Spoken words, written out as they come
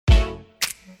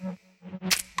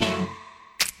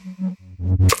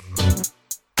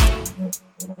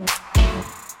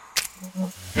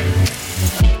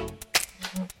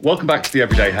Welcome back to The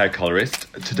Everyday Hair Colorist.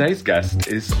 Today's guest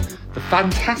is the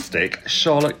fantastic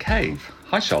Charlotte Cave.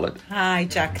 Hi, Charlotte. Hi,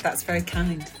 Jack. That's very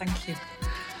kind. Thank you.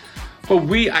 Well,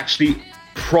 we actually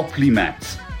properly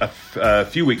met a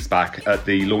few weeks back at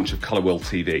the launch of Colour World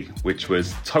TV, which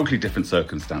was totally different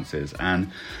circumstances. And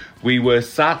we were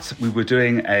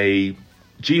doing a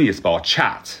Genius Bar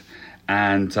chat.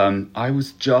 And I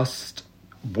was just,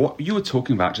 what you were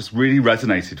talking about just really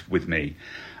resonated with me.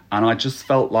 And I just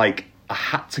felt like I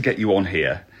had to get you on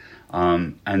here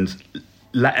and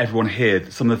let everyone hear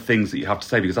some of the things that you have to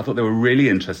say, because I thought they were really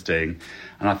interesting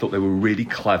and I thought they were really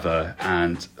clever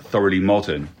and thoroughly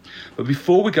modern. But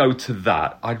before we go to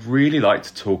that, I'd really like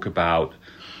to talk about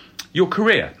your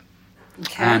career.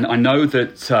 Okay. And I know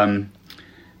that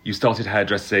you started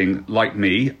hairdressing like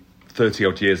me 30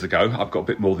 odd years ago. I've got a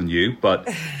bit more than you,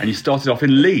 and you started off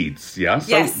in Leeds, yeah? So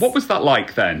yes. What was that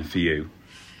like then for you?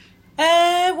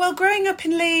 Well, growing up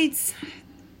in Leeds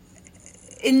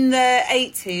in the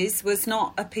 80s was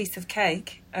not a piece of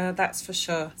cake, that's for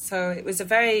sure. So it was a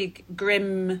very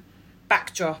grim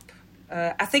backdrop.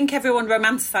 I think everyone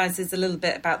romanticises a little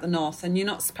bit about the North, and you're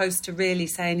not supposed to really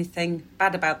say anything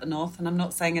bad about the North, and I'm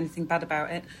not saying anything bad about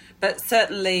it. But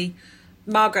certainly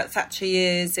Margaret Thatcher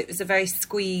years, it was a very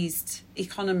squeezed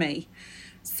economy.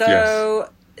 So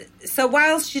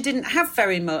whilst you didn't have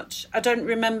very much, I don't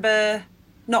remember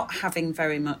not having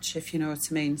very much, if you know what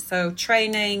I mean. So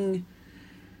training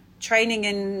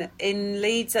in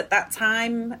Leeds at that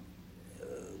time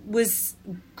was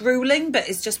grueling, but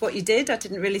it's just what you did. I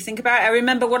didn't really think about it. I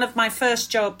remember one of my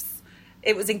first jobs,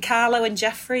 it was in Carlo and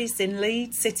Jeffries in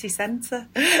Leeds city centre.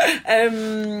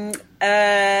 The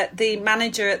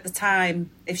manager at the time,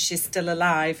 if she's still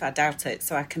alive, I doubt it,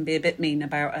 so I can be a bit mean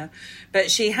about her,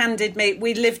 but she handed me,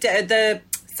 we lived at the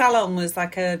salon was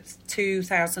like a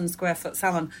 2,000 square foot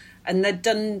salon, and they'd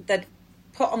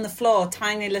put on the floor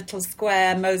tiny little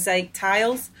square mosaic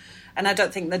tiles, and I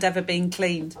don't think they'd ever been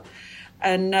cleaned.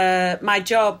 And my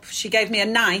job, she gave me a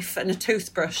knife and a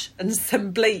toothbrush and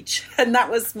some bleach, and that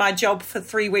was my job for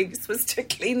 3 weeks, was to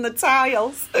clean the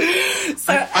tiles.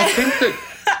 So I think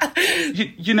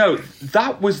that you know,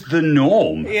 that was the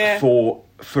norm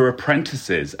for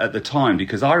apprentices at the time,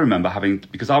 because I remember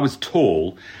because I was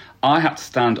tall, I had to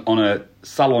stand on a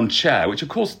salon chair, which of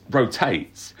course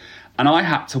rotates, and I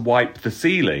had to wipe the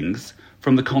ceilings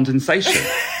from the condensation.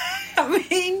 I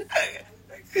mean...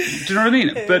 Do you know what I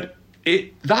mean? But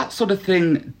that sort of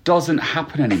thing doesn't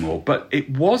happen anymore. But it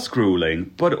was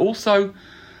gruelling, but also,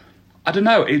 I don't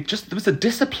know, there was a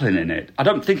discipline in it. I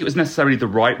don't think it was necessarily the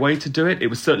right way to do it. It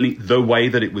was certainly the way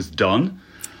that it was done.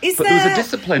 There was a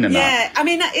discipline in that. Yeah, I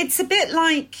mean, it's a bit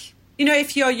like... You know,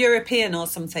 if you're European or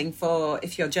something,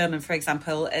 if you're German, for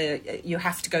example, you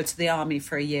have to go to the army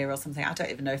for a year or something. I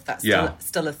don't even know if that's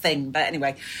still a thing. But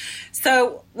anyway,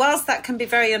 so whilst that can be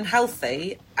very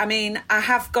unhealthy, I mean, I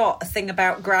have got a thing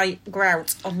about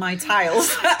grout on my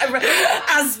tiles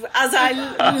as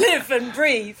I live and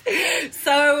breathe.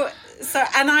 So,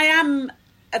 and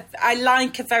I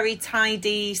like a very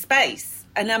tidy space.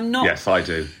 And I'm not... Yes, I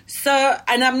do.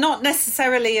 And I'm not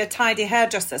necessarily a tidy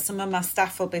hairdresser. Some of my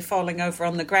staff will be falling over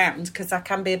on the ground because I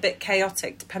can be a bit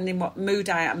chaotic depending what mood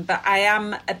I am. But I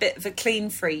am a bit of a clean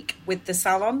freak with the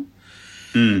salon.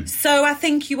 So I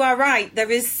think you are right. There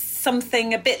is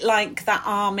something a bit like that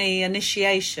army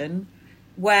initiation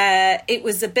where it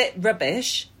was a bit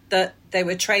rubbish that they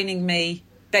were training me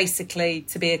basically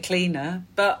to be a cleaner,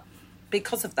 but...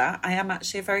 because of that, I am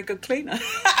actually a very good cleaner.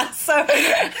 So,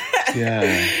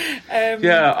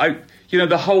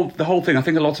 the whole thing. I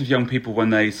think a lot of young people, when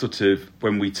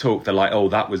we talk, they're like, "Oh,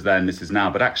 that was then, this is now."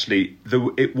 But actually,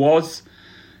 it was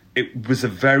a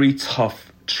very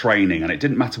tough training, and it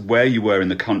didn't matter where you were in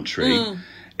the country.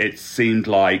 It seemed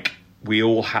like we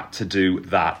all had to do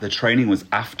that. The training was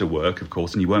after work, of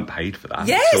course, and you weren't paid for that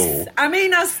at all. I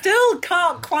mean, I still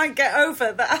can't quite get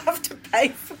over that I have to pay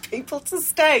for people to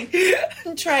stay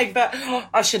and train. But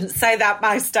I shouldn't say that,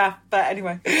 my staff. But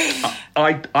anyway.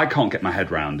 I can't get my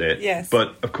head around it. Yes.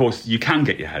 But, of course, you can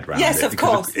get your head around it. Yes, of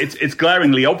course. It's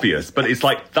glaringly obvious, but it's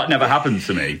like, that never happened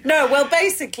to me. No, well,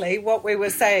 basically, what we were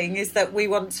saying is that we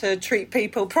want to treat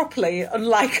people properly,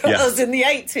 unlike us in the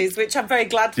 80s, which I'm very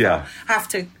glad for. Yeah. I have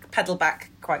to pedal back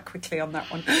quite quickly on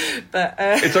that one, but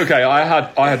it's okay. I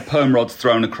had perm rods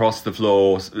thrown across the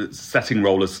floor, setting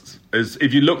rollers. As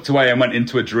if you looked away and went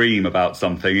into a dream about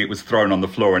something, it was thrown on the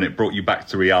floor and it brought you back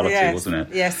to reality, wasn't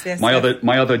it? Yes. My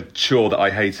other chore that I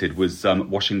hated was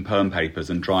washing perm papers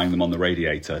and drying them on the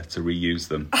radiator to reuse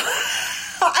them.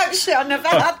 Actually, I never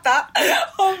had that.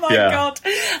 Oh my God.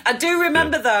 I do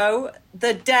remember though,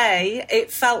 the day,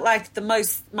 it felt like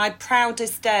my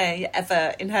proudest day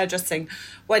ever in hairdressing,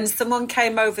 when someone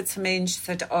came over to me and she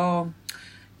said, "Oh,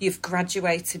 you've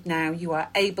graduated now, you are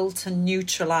able to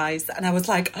neutralise." And I was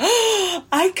like, "Oh,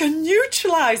 I can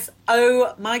neutralise."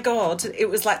 Oh my God, it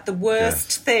was like the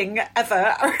worst thing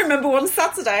ever. I remember one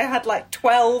Saturday I had like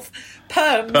 12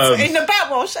 perms in a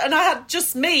backwash, and I had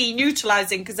just me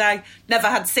neutralising because I never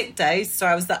had sick days, so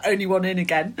I was the only one in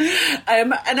again.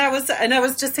 And I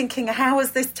was just thinking, how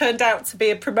has this turned out to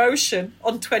be a promotion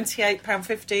on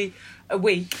 £28.50 a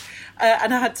week?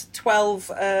 And I had 12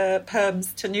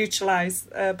 perms to neutralise.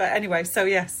 But anyway, so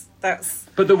yes, that's...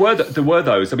 But there were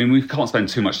those, I mean, we can't spend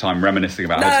too much time reminiscing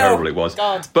about how terrible it was.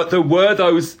 God. But there were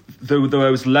those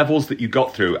levels that you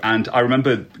got through, and I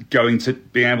remember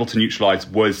being able to neutralise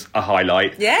was a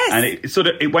highlight. Yes. And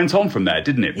it went on from there,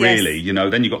 didn't it, really? Yes. You know,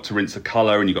 then you got to rinse a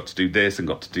colour, and you got to do this and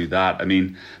got to do that. I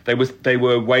mean, they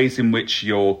were ways in which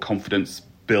your confidence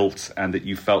built and that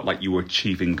you felt like you were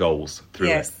achieving goals through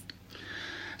it.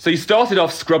 So you started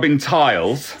off scrubbing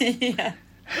tiles. Yeah.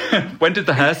 When did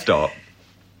the hair start?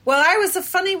 Well, I was a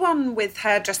funny one with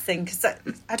hairdressing because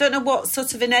I don't know what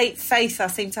sort of innate faith I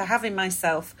seem to have in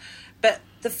myself. But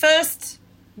the first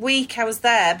week I was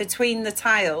there, between the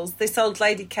tiles, this old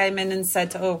lady came in and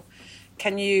said, "Oh,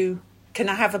 can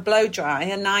I have a blow dry?"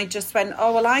 And I just went,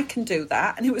 "Oh, well, I can do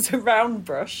that." And it was a round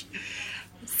brush.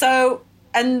 So,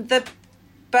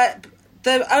 but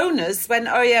the owners went,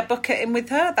 "Oh yeah, book it in with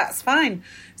her, that's fine."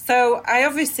 So I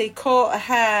obviously caught a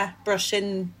hairbrush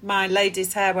in my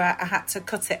lady's hair where I had to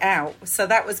cut it out. So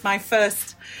that was my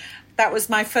first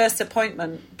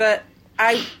appointment. But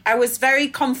I was very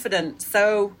confident.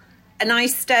 So, and I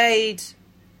stayed.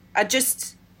 I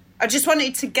just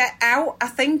wanted to get out. I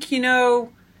think, I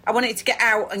wanted to get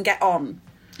out and get on.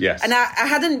 Yes. And I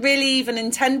hadn't really even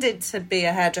intended to be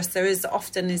a hairdresser, as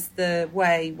often is the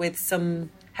way with some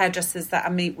hairdressers that I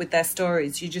meet with their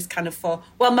stories. You just kind of thought,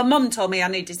 well, my mum told me I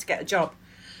needed to get a job.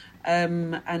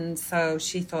 And so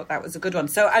she thought that was a good one.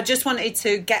 So I just wanted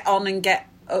to get on and get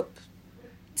up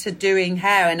to doing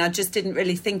hair, and I just didn't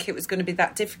really think it was going to be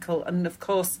that difficult. And of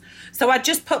course, so I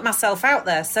just put myself out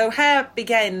there. So hair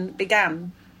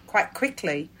began quite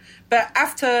quickly. But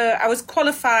after I was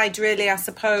qualified, really, I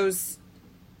suppose,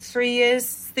 3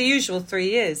 years, the usual 3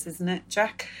 years, isn't it,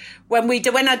 Jack? When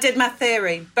I did my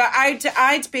theory. But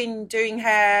I'd been doing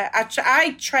hair.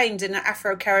 I trained in an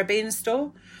Afro-Caribbean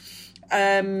store.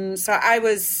 So I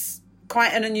was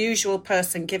quite an unusual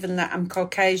person, given that I'm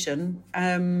Caucasian.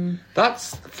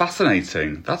 That's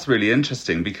fascinating. That's really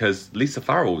interesting, because Lisa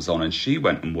Farrell was on and she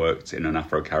went and worked in an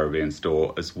Afro-Caribbean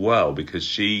store as well, because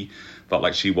she felt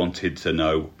like she wanted to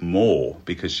know more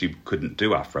because she couldn't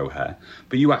do Afro hair.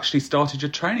 But you actually started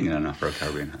your training in an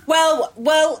Afro-Caribbean hair.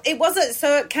 Well, it wasn't.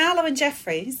 So at Carlo and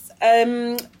Jeffries,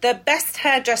 the best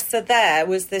hairdresser there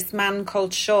was this man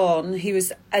called Sean. He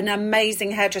was an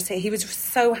amazing hairdresser. He was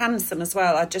so handsome as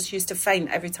well. I just used to faint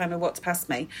every time he walked past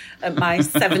me at my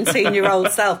 17-year-old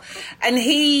self. And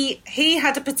he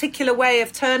had a particular way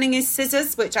of turning his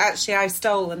scissors, which actually I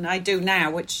stole and I do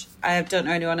now, which I don't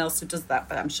know anyone else who does that,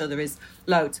 but I'm sure there is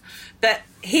loads. But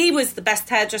he was the best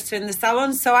hairdresser in the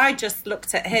salon, so I just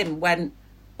looked at him, went,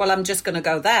 well, I'm just going to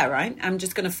go there, right? I'm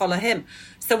just going to follow him.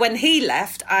 So when he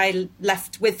left, I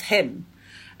left with him.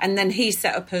 And then he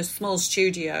set up a small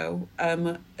studio.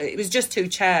 It was just 2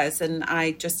 chairs, and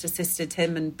I just assisted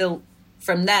him and built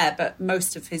from there. But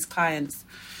most of his clients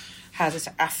had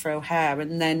Afro hair,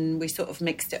 and then we sort of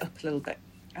mixed it up a little bit.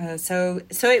 So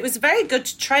it was very good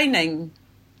training.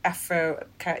 Afro,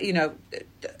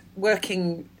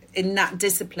 working in that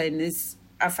discipline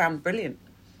I found brilliant.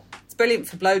 It's brilliant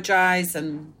for blow dries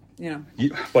and,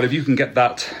 Well, if you can get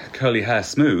that curly hair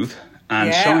smooth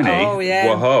and shiny,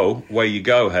 whoa, where you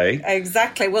go, hey?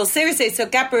 Exactly. Well, seriously, so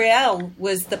Gabrielle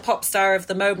was the pop star of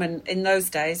the moment in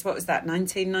those days. What was that,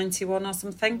 1991 or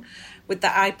something? With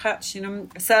the eye patch,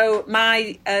 So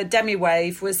my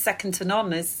demi-wave was second to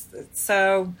none.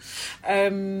 So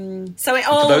it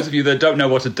all... For those of you that don't know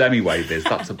what a demi-wave is,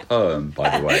 that's a perm,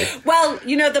 by the way. Well,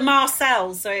 the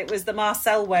Marcel. So it was the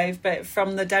Marcel wave, but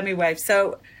from the demi-wave.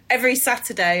 So every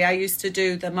Saturday I used to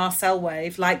do the Marcel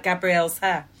wave, like Gabrielle's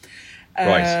hair.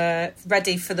 Right.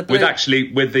 Ready for the blue.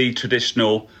 With the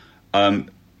traditional...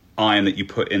 iron that you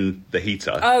put in the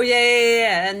heater. Oh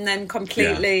yeah, and then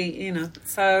completely,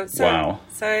 So wow.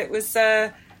 So it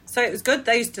was good.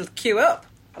 They used to queue up.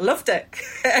 I loved it.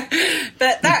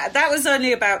 But that was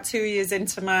only about 2 years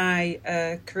into my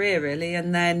career, really,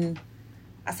 and then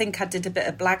I think I did a bit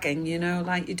of blagging, you know,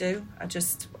 like you do.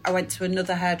 I went to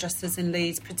another hairdresser's in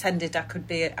Leeds, pretended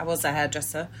I was a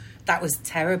hairdresser. That was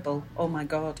terrible. Oh my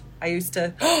God. I used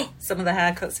to, some of the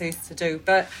haircuts I used to do.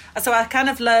 But so I kind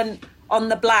of learned on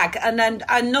the blag. And then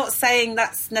I'm not saying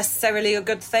that's necessarily a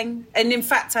good thing. And in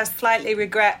fact, I slightly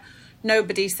regret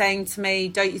nobody saying to me,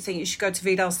 don't you think you should go to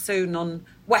Vidal Sassoon on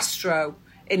West Row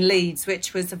in Leeds,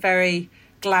 which was a very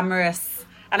glamorous.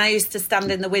 And I used to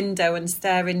stand in the window and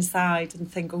stare inside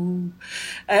and think, ooh.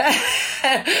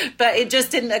 But it just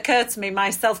didn't occur to me, my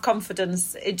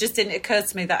self-confidence, it just didn't occur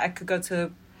to me that I could go to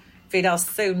Vidal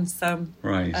Sassoon. So,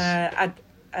 right.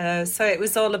 So it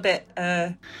was all a bit...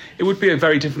 It would be a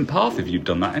very different path if you'd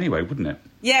done that anyway, wouldn't it?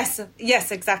 Yes,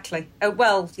 exactly.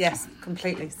 Yes,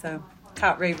 completely. So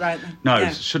can't rewrite them. No,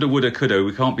 yeah. Shoulda, woulda, coulda.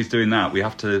 We can't be doing that. We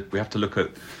have to look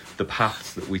at the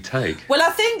paths that we take. Well,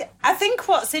 I think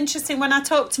what's interesting when I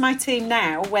talk to my team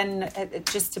now, when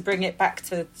just to bring it back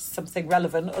to something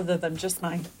relevant other than just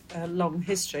my long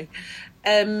history,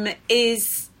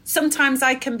 is sometimes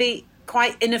I can be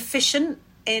quite inefficient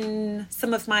in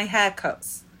some of my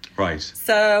haircuts. Right.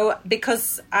 So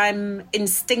because I'm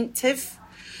instinctive,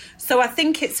 so I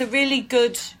think it's a really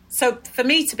good. So for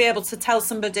me to be able to tell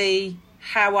somebody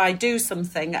how I do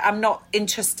something, I'm not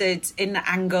interested in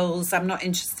angles, I'm not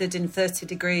interested in 30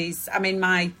 degrees. I mean,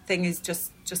 my thing is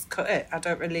just cut it. I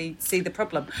don't really see the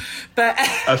problem. But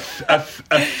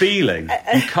a feeling.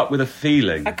 You cut with a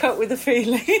feeling. I cut with a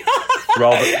feeling.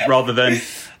 rather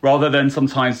than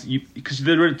sometimes because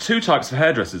there are two types of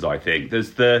hairdressers, I think.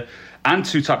 And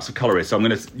two types of colorists. So I'm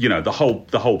going to, the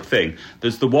whole thing.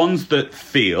 There's the ones that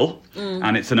feel,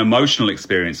 and it's an emotional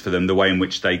experience for them, the way in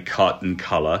which they cut and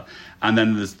colour. And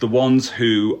then there's the ones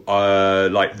who are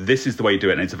like, this is the way you do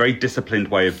it. And it's a very disciplined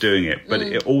way of doing it. But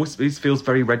it always feels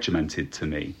very regimented to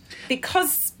me.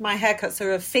 Because my haircuts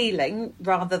are a feeling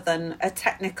rather than a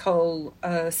technical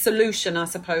solution, I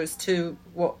suppose, to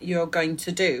what you're going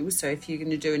to do. So if you're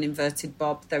going to do an inverted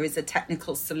bob, there is a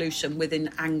technical solution within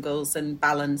angles and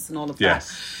balance and all of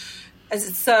that.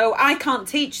 Yes. So I can't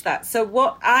teach that. So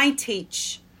what I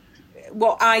teach...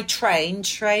 What I train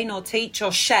or teach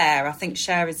or share, I think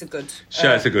share is a good...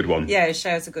 Share is a good one. Yeah,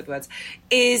 share is a good word.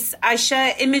 Is I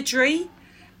share imagery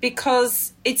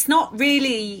because it's not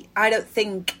really, I don't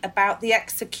think, about the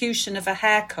execution of a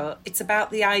haircut. It's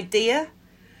about the idea.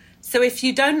 So if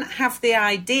you don't have the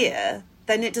idea,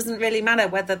 then it doesn't really matter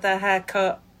what the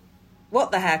haircut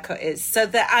is. So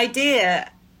the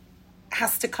idea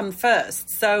has to come first.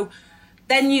 So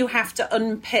then you have to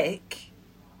unpick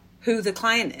who the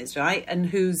client is, right?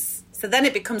 And so then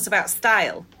it becomes about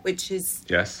style, which is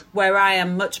where I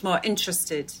am much more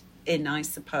interested in, I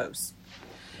suppose,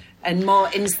 and more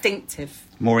instinctive.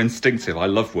 More instinctive. I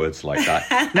love words like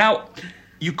that. Now,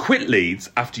 you quit Leeds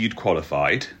after you'd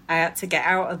qualified. I had to get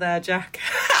out of there, Jack.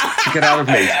 To get out of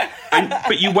Leeds.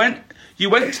 But you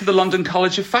went to the London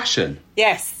College of Fashion.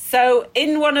 Yes. So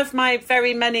in one of my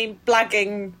very many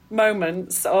blagging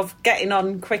moments of getting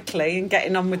on quickly and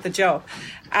getting on with the job,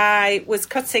 I was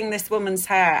cutting this woman's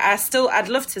hair. I'd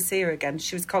love to see her again.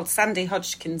 She was called Sandy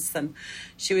Hodgkinson.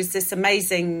 She was this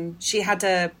amazing... She had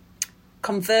a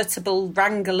convertible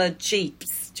Wrangler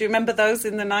Jeeps. Do you remember those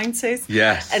in the 90s?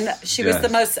 Yes. And she was the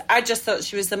most... I just thought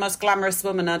she was the most glamorous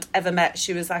woman I'd ever met.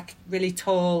 She was like really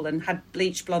tall and had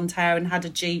bleached blonde hair and had a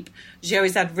Jeep. She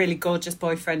always had really gorgeous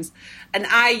boyfriends. And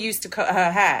I used to cut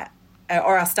her hair.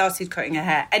 Or I started cutting her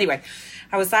hair. Anyway,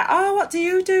 I was like, oh, what do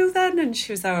you do then? And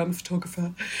she was like, oh, I'm a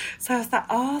photographer. So I was like,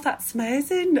 oh, that's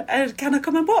amazing. Can I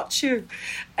come and watch you?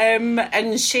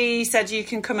 And she said, you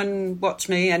can come and watch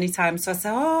me anytime. So I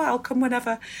said, oh, I'll come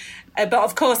whenever. But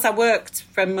of course, I worked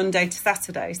from Monday to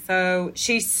Saturday. So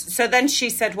then she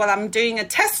said, well, I'm doing a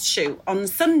test shoot on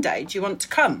Sunday. Do you want to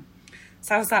come?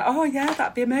 So I was like, oh, yeah,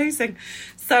 that'd be amazing.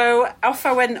 So off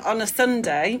I went on a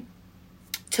Sunday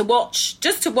to watch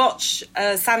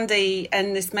Sandy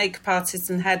and this makeup artist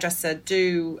and hairdresser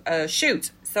do a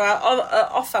shoot. So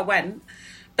off I went.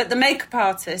 But the makeup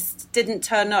artist didn't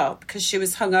turn up because she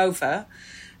was hungover.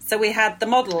 So we had the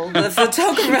model, the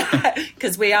photographer,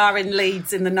 because we are in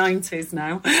Leeds in the 90s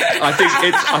now. I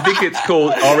think it's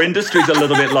called... Our industry's a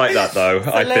little bit like that, though,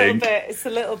 It's a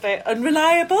little bit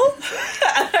unreliable.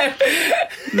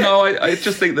 No, I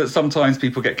just think that sometimes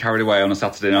people get carried away on a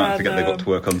Saturday night and forget they've got to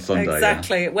work on Sunday.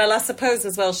 Exactly. Yeah. Well, I suppose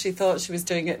as well she thought she was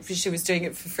doing it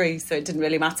for free, so it didn't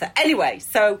really matter. Anyway,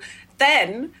 so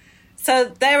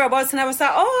there I was, and I was like,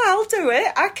 oh, I'll do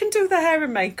it. I can do the hair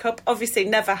and makeup. Obviously,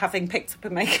 never having picked up a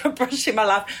makeup brush in my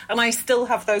life. And I still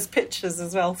have those pictures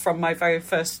as well from my very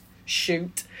first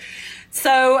shoot.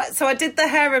 So I did the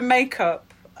hair and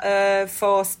makeup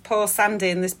for poor Sandy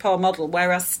and this poor model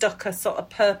where I stuck a sort of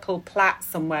purple plait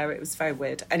somewhere. It was very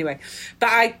weird. Anyway, but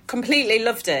I completely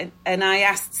loved it. And I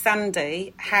asked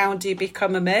Sandy, how do you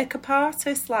become a makeup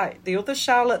artist like the other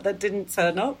Charlotte that didn't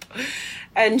turn up?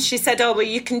 And she said, oh, well,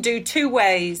 you can do two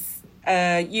ways.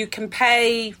 You can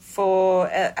pay for,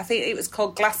 I think it was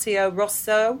called Glacio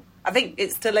Rosso. I think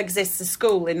it still exists, a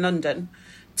school in London,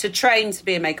 to train to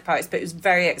be a makeup artist, but it was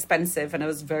very expensive and I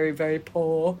was very, very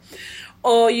poor.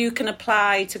 Or you can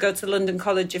apply to go to London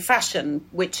College of Fashion,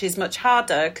 which is much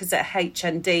harder because at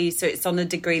HND, so it's on a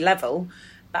degree level.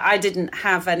 But I didn't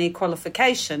have any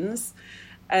qualifications.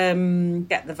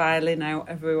 Get the violin out,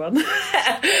 everyone.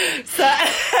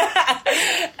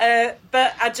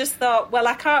 But I just thought, well,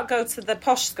 I can't go to the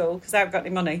posh school because I haven't got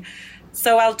any money.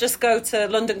 So I'll just go to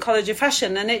London College of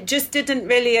Fashion. And it just didn't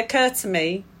really occur to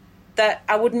me that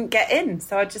I wouldn't get in,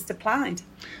 so I just applied.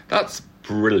 That's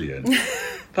brilliant.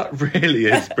 That really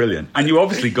is brilliant. And you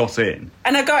obviously got in.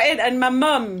 And I got in, and my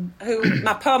mum,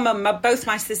 my poor mum, both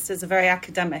my sisters are very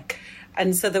academic,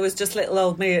 and so there was just little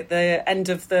old me at the end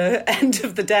of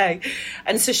the day,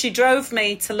 and so she drove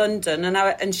me to London,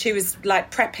 and she was like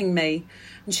prepping me.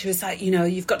 And she was like,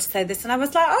 you've got to say this. And I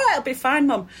was like, oh, it'll be fine,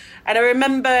 Mum. And I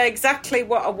remember exactly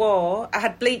what I wore. I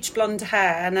had bleach blonde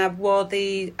hair and I wore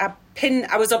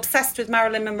I was obsessed with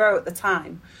Marilyn Monroe at the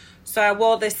time. So I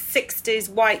wore this 60s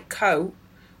white coat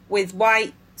with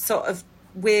white sort of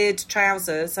weird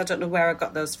trousers. I don't know where I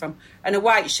got those from. And a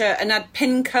white shirt. And I'd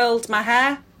pin curled my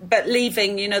hair, but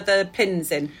leaving, the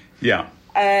pins in. Yeah.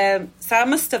 So I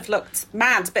must have looked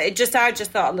mad, but I just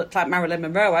thought I looked like Marilyn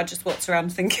Monroe. I just walked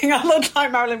around thinking I looked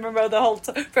like Marilyn Monroe the whole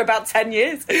time for about 10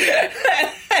 years.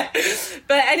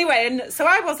 But anyway, and so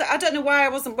I don't know why I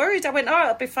wasn't worried. I went, oh,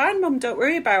 it'll be fine, Mum, don't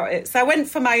worry about it. So I went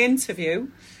for my interview.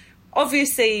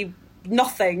 Obviously,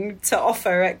 nothing to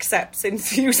offer except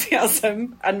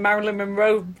enthusiasm and Marilyn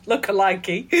Monroe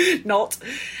look-alike, not.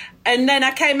 And then I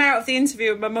came out of the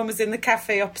interview and my mum was in the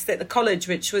cafe opposite the college,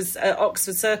 which was at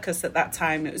Oxford Circus at that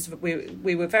time. It was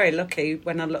we were very lucky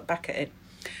when I look back at it.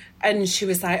 And she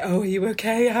was like, oh, are you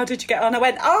okay? How did you get on? I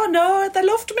went, oh, no, they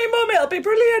loved me, Mum. It'll be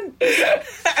brilliant.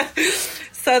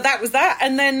 So that was that.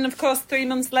 And then, of course, 3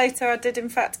 months later, I did, in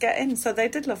fact, get in. So they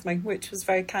did love me, which was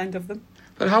very kind of them.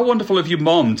 But how wonderful of your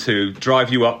mom to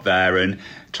drive you up there and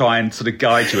try and sort of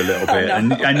guide you a little bit.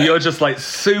 And you're just like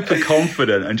super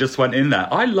confident and just went in there.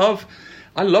 I love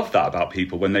that about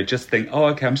people when they just think, oh,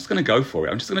 okay, I'm just going to go for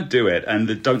it. I'm just going to do it. And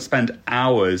they don't spend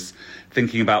hours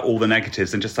thinking about all the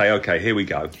negatives and just say, okay, here we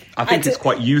go. I think it's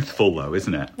quite youthful though,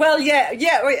 isn't it? Well, yeah.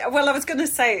 Well, I was going to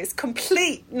say it's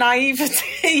complete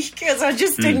naivety because I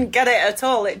just didn't get it at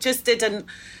all. I just didn't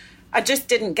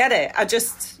get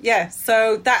it.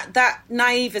 So that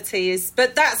naivety is,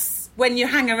 but that's when you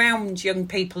hang around young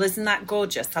people, isn't that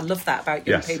gorgeous? I love that about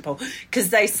young people because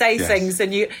they say things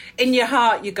and you, in your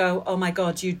heart, you go, oh my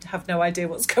God, you have no idea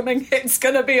what's coming. It's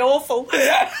going to be awful,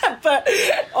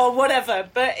 or whatever.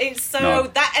 But it's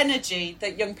that energy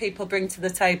that young people bring to the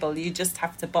table, you just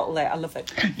have to bottle it. I love it.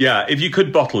 Yeah, if you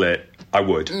could bottle it, I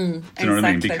would. Do you know what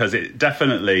I mean? Because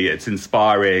it's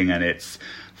inspiring and it's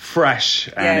fresh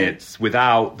and it's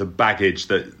without the baggage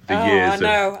that the years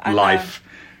of life.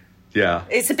 Yeah.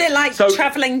 It's a bit like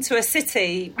travelling to a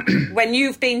city when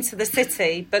you've been to the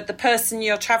city, but the person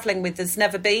you're travelling with has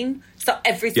never been. So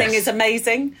everything is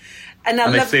amazing. And I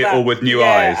love that. They see it all with new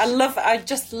eyes. I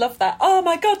just love that. Oh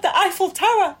my God, the Eiffel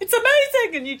Tower. It's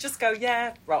amazing. And you just go,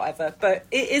 yeah, whatever. But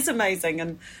it is amazing.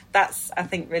 And that's, I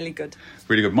think, really good.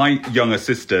 Really good. My young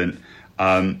assistant,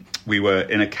 we were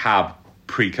in a cab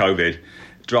pre-COVID,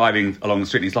 driving along the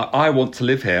street, and he's like, I want to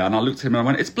live here. And I looked at him and I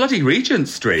went, it's bloody Regent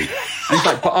Street. And he's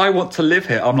like, but I want to live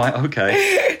here. I'm like,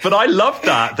 okay. But I love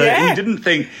that he didn't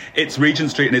think it's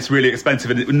Regent Street and it's really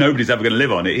expensive and nobody's ever going to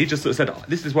live on it. He just sort of said, oh,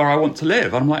 this is where I want to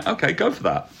live. I'm like, okay, go for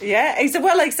that. Yeah,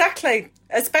 well, exactly.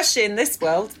 Especially in this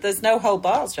world, there's no whole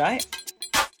bars, right?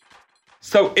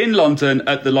 So in London,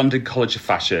 at the London College of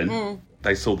Fashion,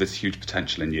 they saw this huge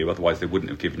potential in you. Otherwise, they wouldn't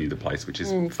have given you the place, which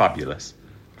is fabulous.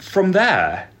 From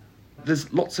there,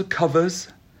 there's lots of covers.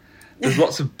 There's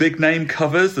lots of big name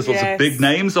covers. There's lots of big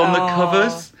names on the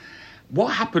covers. What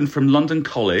happened from London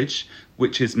College,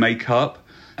 which is makeup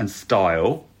and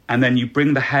style, and then you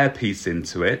bring the hairpiece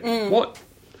into it?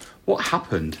 What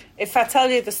happened? If I tell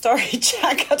you the story,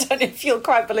 Jack, I don't know if you'll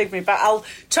quite believe me, but I'll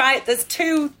try it.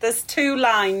 There's two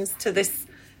lines to this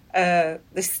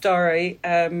story,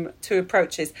 two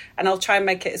approaches, and I'll try and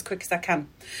make it as quick as I can.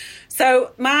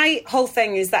 So my whole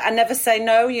thing is that I never say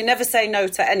no. You never say no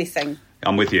to anything.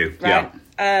 I'm with you, right?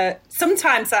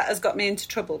 Sometimes that has got me into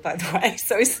trouble, by the way.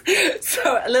 So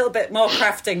a little bit more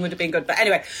crafting would have been good. But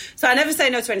anyway, so I never say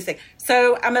no to anything.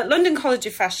 So I'm at London College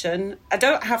of Fashion. I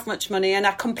don't have much money, and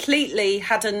I completely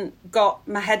hadn't got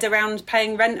my head around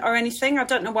paying rent or anything. I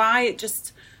don't know why. It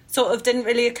just sort of didn't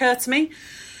really occur to me.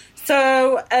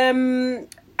 So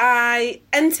I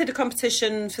entered a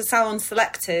competition for Salon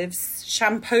Selective's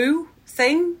shampoo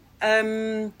thing.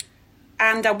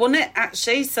 And I won it,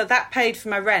 actually, so that paid for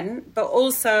my rent. But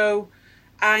also,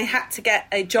 I had to get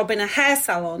a job in a hair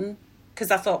salon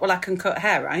because I thought, well, I can cut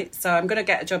hair, right? So I'm going to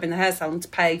get a job in the hair salon to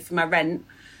pay for my rent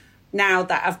now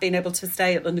that I've been able to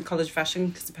stay at London College of Fashion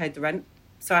because I paid the rent.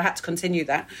 So I had to continue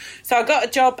that. So I got a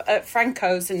job at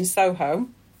Franco's in Soho.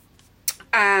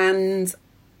 And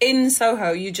in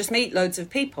Soho, you just meet loads of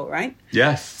people, right?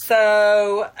 Yes.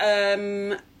 So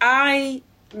I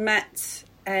met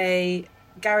a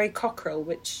Gary Cockrell,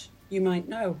 which you might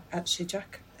know, actually,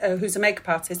 Jack, who's a makeup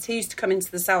artist. He used to come into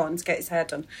the salon to get his hair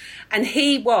done. And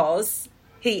he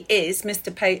is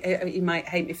Mr. Page, you might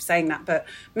hate me for saying that, but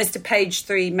Mr. Page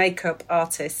 3 makeup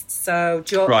artist. So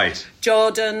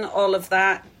Jordan, all of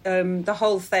that, the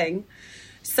whole thing.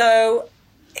 So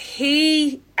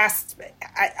he asked,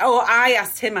 I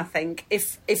asked him, I think,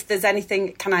 if there's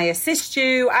anything, can I assist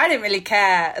you? I didn't really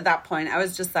care at that point. I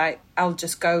was just like, I'll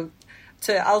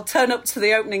turn up to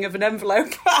the opening of an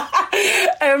envelope.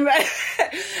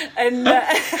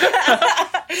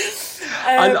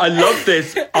 I love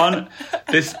this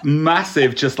this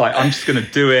massive, just like, I'm just going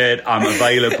to do it. I'm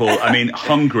available. I mean,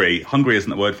 hungry isn't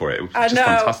the word for it. It was just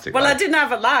fantastic. Well, right? I didn't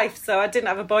have a life, so I didn't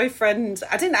have a boyfriend.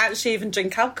 I didn't actually even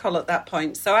drink alcohol at that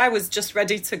point. So I was just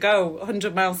ready to go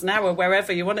 100 miles an hour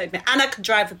wherever you wanted me. And I could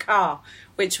drive a car,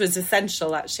 which was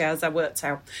essential, actually, as I worked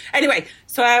out. Anyway,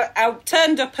 so I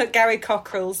turned up at Gary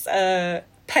Cockrell's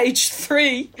Page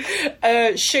 3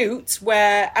 shoot,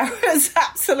 where I was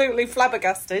absolutely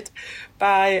flabbergasted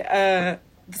by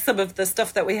some of the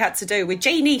stuff that we had to do with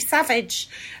Jeannie Savage,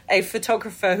 a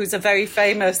photographer who's a very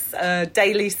famous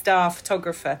Daily Star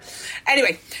photographer.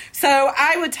 Anyway, so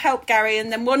I would help Gary,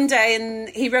 and then one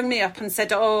day he rang me up and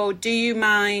said, oh, do you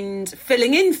mind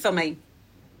filling in for me?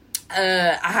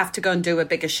 I have to go and do a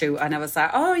bigger shoot. And I was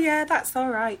like, oh, yeah, that's all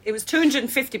right. It was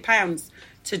 £250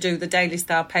 to do the Daily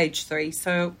Star Page 3.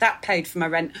 So that paid for my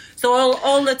rent. So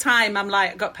all the time, I'm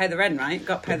like, I've got to pay the rent, right?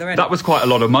 Got to pay the rent. That was quite a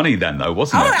lot of money then, though,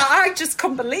 wasn't it? I just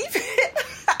couldn't believe it.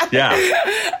 Yeah.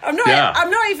 I'm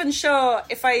not even sure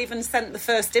if I even sent the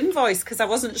first invoice because I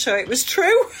wasn't sure it was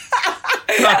true.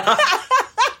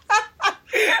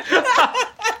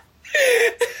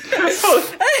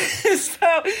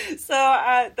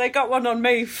 So they got one on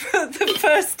me for the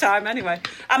first time anyway.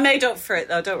 I made up for it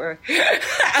though, don't worry.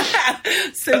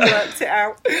 Soon worked it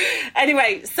out.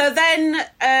 Anyway, so then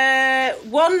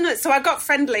so I got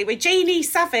friendly with Jeannie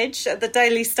Savage at the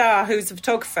Daily Star, who's a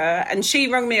photographer, and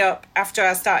she rang me up after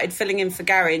I started filling in for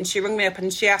Gary, and she rang me up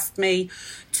and she asked me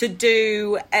to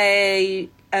do a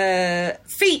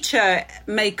feature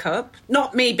makeup,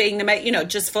 not me being the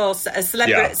just for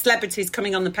celebrities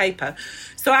coming on the paper.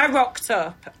 So I rocked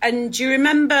up, and do you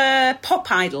remember Pop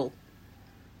Idol?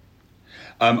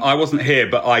 I wasn't here,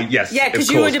 but yes. Yeah, because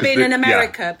you would have been in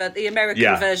America, but the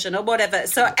American version or whatever.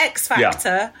 So X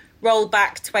Factor, roll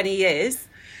back 20 years.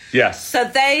 Yes. So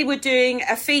they were doing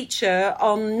a feature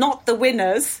on not the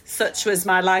winners, such was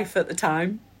my life at the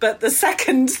time, but the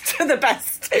second to the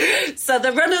best. So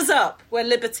the runners-up were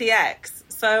Liberty X.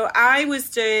 So I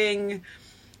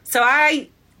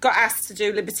got asked to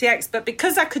do Liberty X, but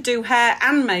because I could do hair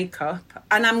and makeup,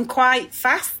 and I'm quite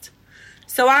fast,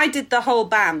 so I did the whole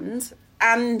band,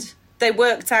 and they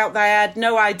worked out that I had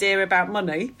no idea about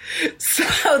money.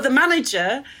 So the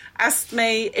manager asked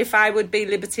me if I would be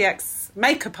Liberty X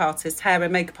makeup artist, hair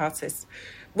and makeup artist,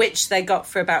 which they got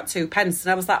for about 2p.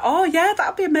 And I was like, oh, yeah,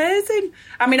 that'd be amazing.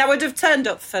 I mean, I would have turned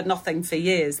up for nothing for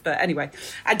years, but anyway,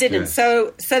 I didn't. Yes.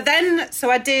 So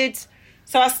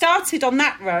I started on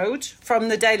that road from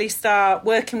the Daily Star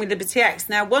working with Liberty X.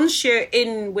 Now, once you're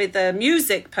in with a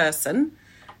music person,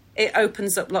 it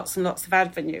opens up lots and lots of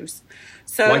avenues.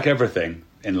 So, like everything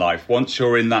in life, once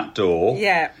you're in that door,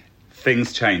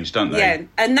 things change, don't they? Yeah,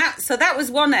 and that was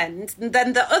one end. And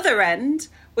then the other end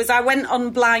was I went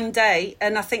on blind date,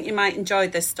 and I think you might enjoy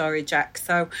this story, Jack.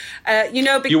 So,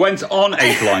 you went on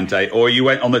a blind date, or you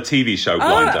went on the TV show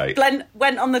Blind Date?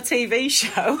 Went on the TV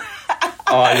show.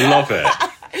 I love it.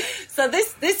 So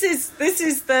this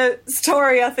is the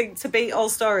story, I think, to beat all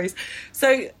stories.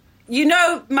 So,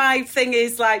 my thing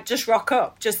is like, just rock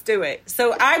up, just do it.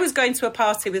 So I was going to a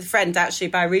party with a friend actually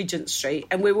by Regent Street,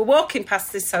 and we were walking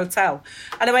past this hotel,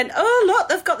 and I went, oh, look,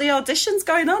 they've got the auditions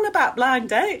going on about Blind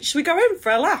Date. Should we go in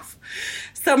for a laugh?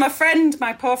 So my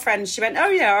poor friend, she went, oh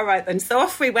yeah, all right then. So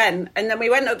off we went, and then we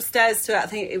went upstairs to, I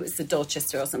think it was the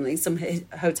Dorchester or something, some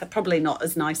hotel, probably not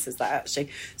as nice as that actually.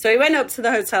 So we went up to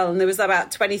the hotel, and there was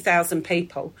about 20,000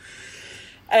 people.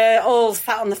 All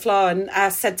sat on the floor, and I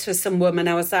said to some woman,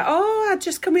 I was like, oh, I'd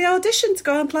just come here audition to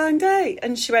go on Blind Date.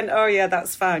 And she went, oh yeah,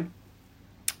 that's fine.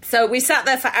 So we sat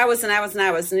there for hours and hours and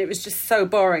hours, and it was just so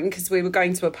boring because we were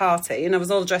going to a party, and I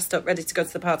was all dressed up, ready to go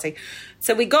to the party.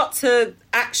 So we got to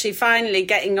actually finally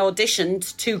getting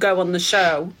auditioned to go on the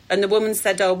show, and the woman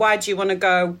said, oh, why do you want to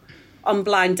go on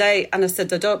Blind Date? And I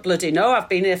said, I don't bloody know. I've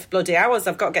been here for bloody hours.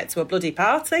 I've got to get to a bloody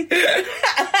party.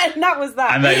 And that was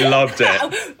that. And they loved it.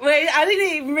 I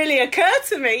didn't even really occur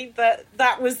to me that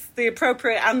that was the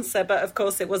appropriate answer, but of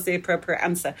course it was the appropriate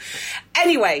answer.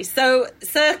 Anyway, so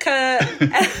so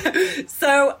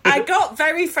I got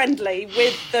very friendly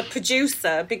with the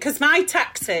producer because my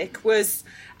tactic was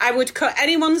I would cut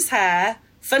anyone's hair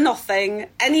for nothing,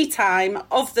 any time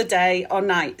of the day or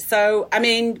night. So, I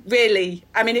mean, really,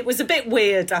 it was a bit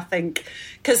weird, I think,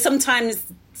 because sometimes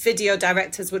video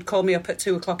directors would call me up at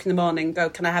 2:00 in the morning and go,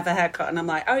 can I have a haircut? And I'm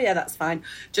like, oh, yeah, that's fine.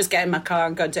 Just get in my car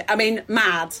and go do it.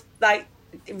 Mad. Like,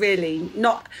 really,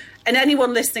 not... And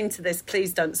anyone listening to this,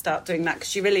 please don't start doing that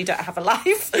because you really don't have a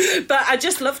life. But I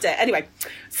just loved it. Anyway,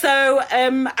 so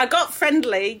I got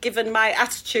friendly given my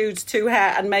attitude to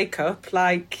hair and makeup,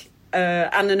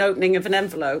 and an opening of an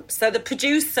envelope. So the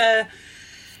producer,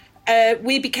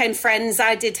 we became friends.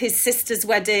 I did his sister's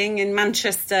wedding in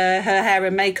Manchester, her hair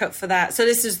and makeup for that. So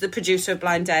this is the producer of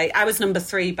Blind Date. I was number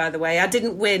 3, by the way. I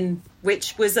didn't win,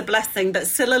 which was a blessing, but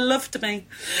Scylla loved me.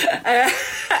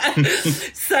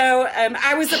 So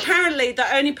I was apparently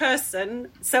the only person.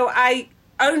 So I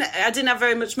didn't have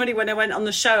very much money when I went on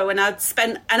the show, and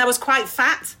I was quite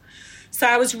fat. So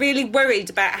I was really worried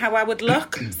about how I would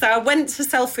look. So I went to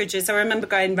Selfridges. I remember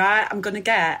going, right, I'm going to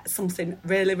get something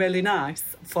really, really nice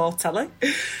for telly.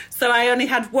 So I only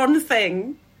had one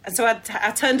thing. And so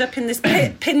I turned up in this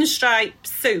pinstripe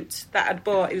suit that I'd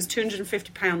bought. It was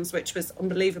 £250, which was an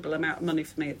unbelievable amount of money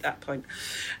for me at that point.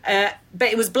 But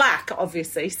it was black,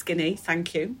 obviously, skinny,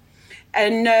 thank you.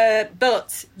 And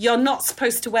but you're not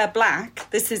supposed to wear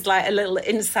black. This is like a little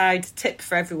inside tip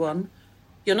for everyone.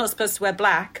 You're not supposed to wear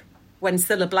black when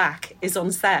Scylla Black is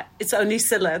on set. It's only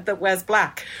Scylla that wears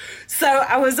black. So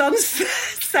I was on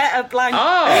set of Blind...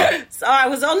 Oh. So I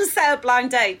was on set of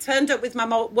Blind Date, turned up with my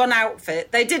one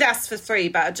outfit. They did ask for 3,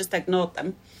 but I just ignored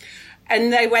them.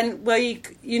 And they went, well,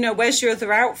 you know, where's your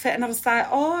other outfit? And I was like,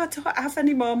 oh, I don't have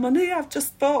any more money. I've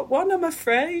just bought one, I'm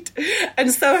afraid.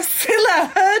 And so Scylla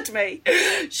heard me.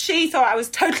 She thought I was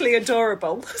totally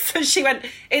adorable. So she went,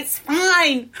 it's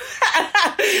fine.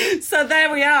 So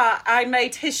there we are. I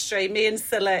made history, me and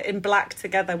Scylla in black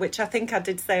together, which I think I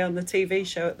did say on the TV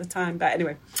show at the time. But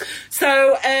anyway,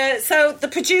 so the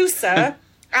producer...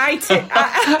 I'm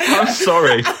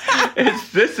sorry.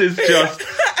 This is just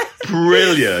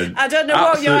brilliant. I don't know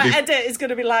Absolutely. What your edit is going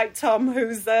to be like, Tom,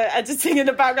 who's editing in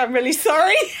the background. I'm really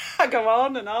sorry. I go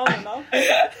on and on and on.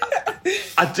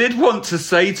 I did want to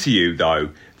say to you, though,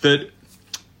 that,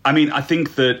 I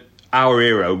think that our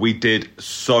era, we did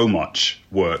so much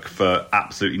work for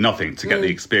absolutely nothing to get the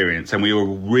experience, and we were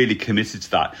really committed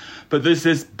to that. But there's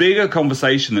this bigger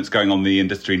conversation that's going on in the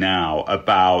industry now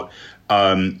about...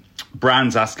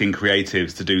 brands asking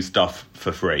creatives to do stuff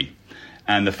for free,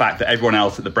 and the fact that everyone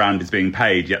else at the brand is being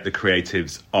paid, yet the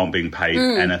creatives aren't being paid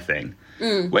anything.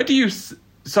 Where do you...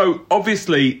 So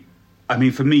obviously,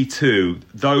 for me too,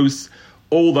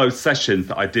 all those sessions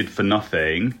that I did for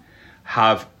nothing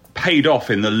have paid off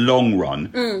in the long run.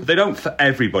 But they don't for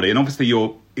everybody, and obviously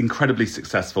you're incredibly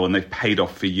successful, and they've paid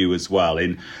off for you as well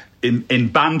in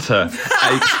banter,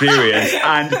 experience,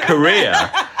 and career.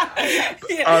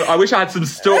 Yeah. I wish I had some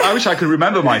I wish I could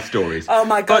remember my stories. Oh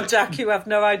my God, Jack, you have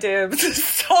no idea of the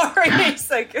story.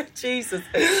 So good, Jesus,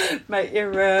 make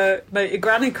your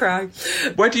granny cry.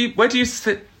 Where do you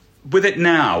sit with it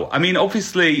now?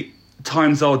 Obviously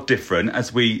times are different,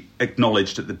 as we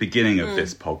acknowledged at the beginning of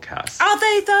this podcast. Are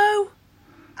they though?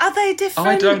 Are they different?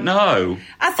 I don't know.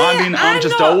 I'm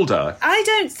just older. I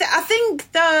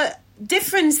think the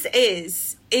difference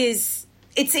is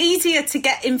it's easier to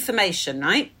get information,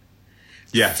 right?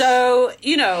 Yes. So,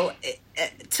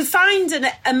 to find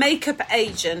a makeup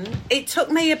agent, it took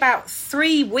me about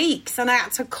 3 weeks, and I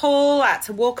had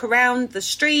to walk around the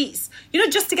streets,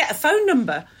 just to get a phone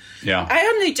number. Yeah. I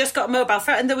only just got a mobile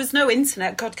phone, and there was no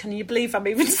internet. God, can you believe I'm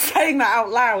even saying that out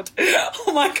loud?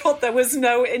 Oh my God, there was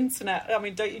no internet.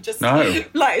 Don't you just... No.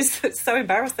 It's so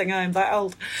embarrassing. I am that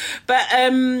old. But,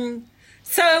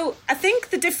 so I think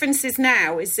the difference is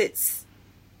now is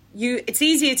it's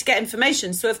easier to get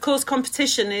information. So, of course,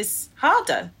 competition is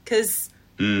harder because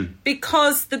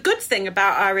the good thing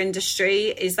about our industry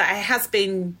is that it has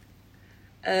been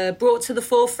brought to the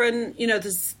forefront. You know,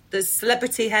 there's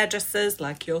celebrity hairdressers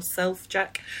like yourself,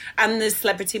 Jack, and there's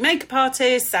celebrity makeup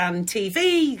artists and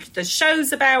TV. There's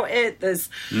shows about it.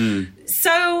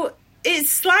 So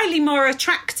it's slightly more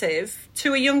attractive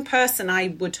to a young person, I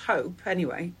would hope,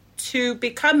 anyway, to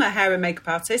become a hair and makeup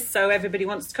artist. So everybody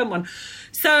wants to become one.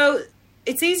 So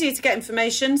it's easier to get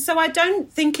information. So I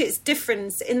don't think it's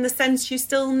different in the sense you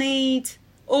still need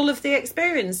all of the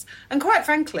experience. And quite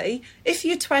frankly, if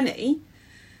you're 20,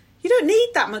 you don't need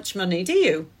that much money, do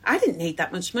you? I didn't need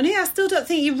that much money. I still don't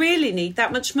think you really need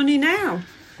that much money now.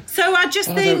 So I just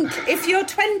think if you're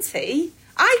 20,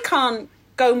 I can't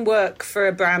go and work for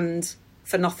a brand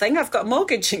for nothing. I've got a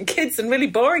mortgage and kids and really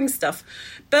boring stuff.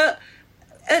 But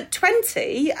at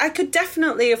 20, I could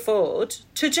definitely afford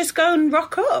to just go and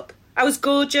rock up. I was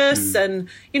gorgeous and,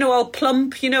 you know, all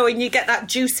plump, you know, and you get that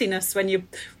juiciness when you're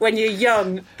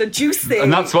young, the juice thing.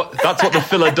 And that's what the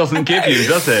filler doesn't give you,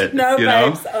 does it? No, you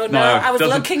babes. Know? Oh, no. I was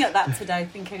looking at that today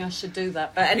thinking I should do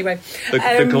that. But anyway.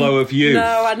 The glow of youth.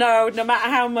 No, I know. No matter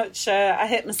how much I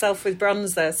hit myself with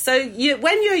bronzer. So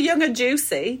when you're young and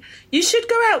juicy, you should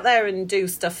go out there and do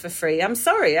stuff for free. I'm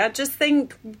sorry. I just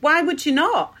think, why would you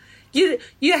not? You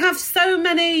have so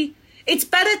many... It's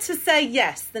better to say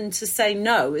yes than to say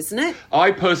no, isn't it? I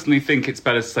personally think it's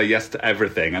better to say yes to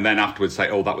everything and then afterwards say,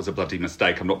 oh, that was a bloody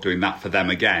mistake, I'm not doing that for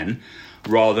them again,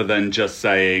 rather than just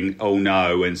saying, oh,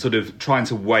 no, and sort of trying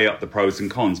to weigh up the pros and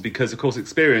cons. Because, of course,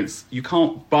 experience, you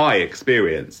can't buy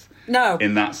experience. No.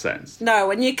 In that sense.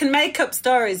 No, and you can make up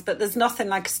stories, but there's nothing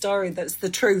like a story that's the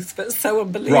truth, but so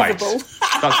unbelievable. Right.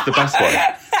 That's the best one.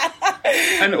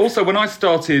 And also, when I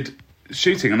started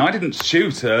shooting, and I didn't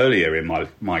shoot earlier in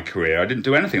my career. I didn't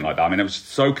do anything like that. I mean, I was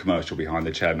so commercial behind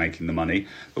the chair making the money.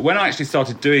 But when I actually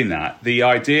started doing that, the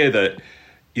idea that,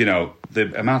 you know,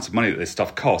 the amount of money that this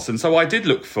stuff costs. And so I did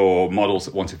look for models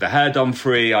that wanted their hair done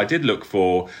free. I did look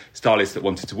for stylists that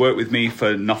wanted to work with me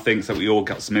for nothing. So we all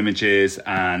got some images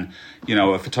and, you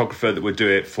know, a photographer that would do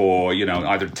it for, you know,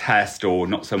 either a test or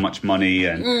not so much money.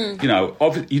 And, you know,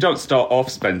 you don't start off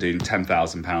spending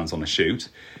 £10,000 on a shoot.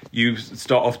 You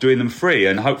start off doing them free,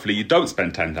 and hopefully you don't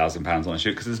spend £10,000 on a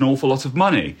shoot because there's an awful lot of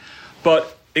money.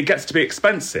 But it gets to be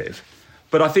expensive.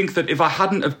 But I think that if I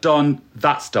hadn't have done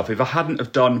that stuff, if I hadn't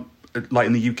have done, like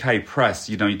in the UK press,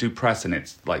 you know, you do press and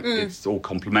it's like, it's all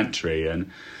complimentary,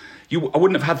 and I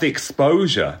wouldn't have had the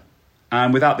exposure.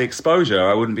 And without the exposure,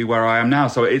 I wouldn't be where I am now.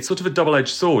 So it's sort of a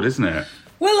double-edged sword, isn't it?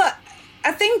 Well,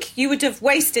 I think you would have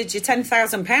wasted your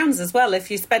 £10,000 as well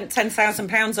if you spent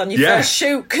 £10,000 on your first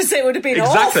shoot, because it would have been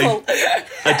awful.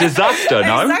 A disaster,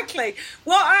 no? Exactly.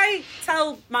 What I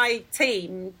tell my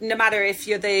team, no matter if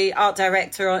you're the art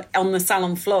director or on the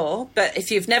salon floor, but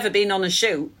if you've never been on a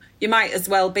shoot, you might as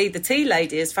well be the tea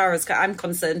lady as far as I'm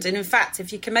concerned. And in fact,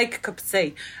 if you can make a cup of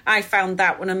tea, I found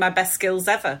that one of my best skills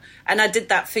ever. And I did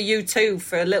that for you too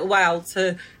for a little while.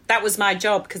 That was my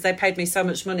job because they paid me so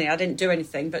much money. I didn't do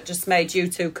anything but just made you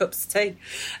 2 cups of tea.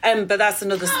 But that's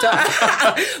another story.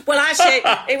 Well, actually,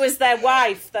 it was their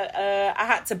wife that I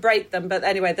had to break them. But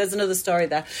anyway, there's another story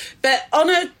there. But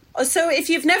so if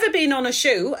you've never been on a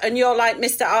shoot and you're like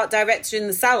Mr. Art Director in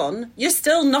the salon, you're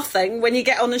still nothing when you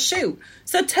get on a shoot.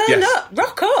 So turn up,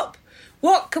 rock up.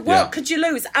 What could you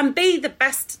lose? And be the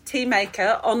best tea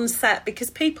maker on set, because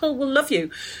people will love you.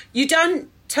 You don't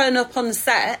turn up on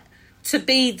set to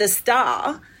be the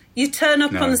star. You turn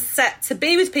up on set to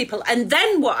be with people. And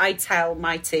then what I tell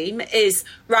my team is,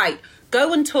 right,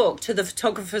 go and talk to the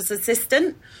photographer's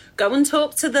assistant, go and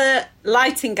talk to the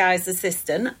lighting guy's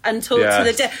assistant, and talk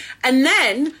to and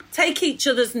then take each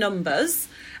other's numbers,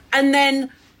 and then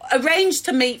arrange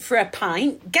to meet for a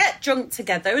pint, get drunk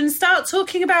together and start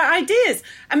talking about ideas.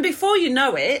 And before you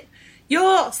know it,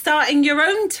 you're starting your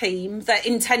own team that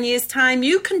in 10 years' time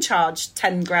you can charge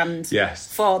 10 grand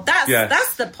for.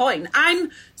 That's the point.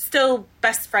 I'm still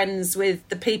best friends with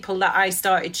the people that I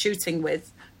started shooting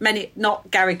with. Not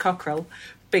Gary Cockrell,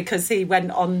 because he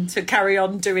went on to carry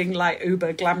on doing like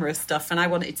uber glamorous stuff, and I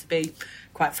wanted to be,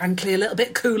 quite frankly, a little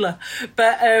bit cooler.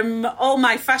 But all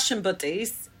my fashion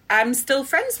buddies I'm still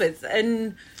friends with,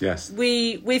 and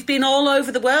we've been all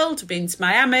over the world. We've been to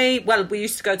Miami. Well, we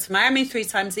used to go to Miami 3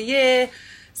 times a year,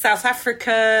 South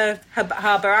Africa,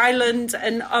 Harbour Island,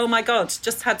 and oh my God,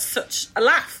 just had such a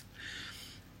laugh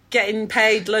getting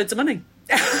paid loads of money.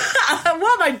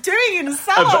 What am I doing in a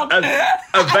salon?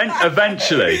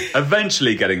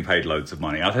 Eventually getting paid loads of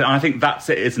money. I think that's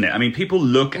it, isn't it? I mean, people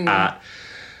look at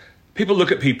people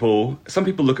look at people, some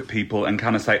people look at people and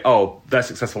kind of say, oh, they're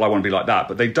successful, I want to be like that.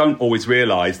 But they don't always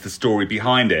realise the story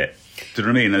behind it. Do you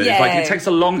know what I mean? And Yeah. it's like, it takes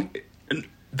a long...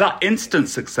 That instant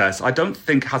success, I don't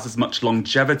think has as much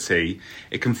longevity.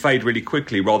 It can fade really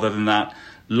quickly rather than that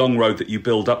long road that you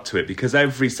build up to it. Because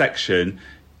every section,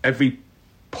 every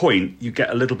point, you get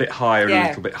a little bit higher and a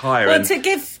little bit higher. Well, and to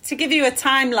give you a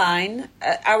timeline,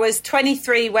 I was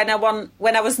 23 when I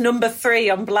was number 3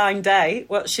 on Blind Date.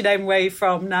 What's your name? Where are you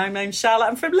from? No, I'm named Charlotte.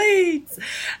 I'm from Leeds.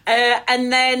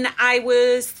 And then I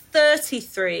was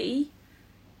 33,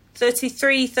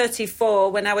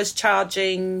 34 when I was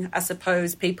charging. I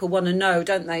suppose people want to know,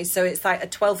 don't they? So it's like a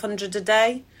 1,200 a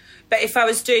day. But if I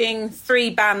was doing 3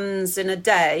 bands in a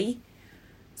day,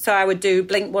 so I would do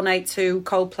Blink 182,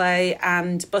 Coldplay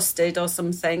and Busted or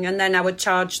something, and then I would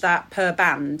charge that per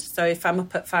band. So if I'm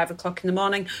up at 5 o'clock in the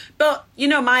morning. But, you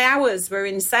know, my hours were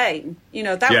insane. You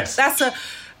know,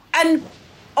 and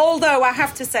although I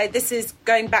have to say, this is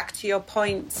going back to your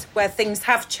point where things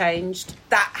have changed,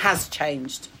 that has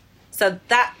changed. So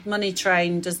that money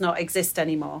train does not exist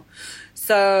anymore.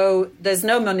 So there's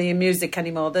no money in music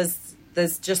anymore.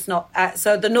 There's just not...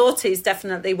 so the naughties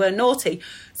definitely were naughty.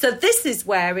 So this is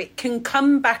where it can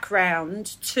come back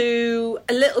round to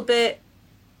a little bit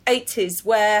 80s,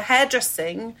 where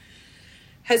hairdressing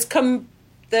has come...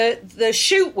 The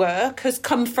shoot work has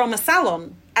come from a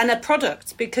salon and a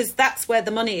product, because that's where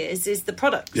the money is the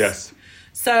product. yes.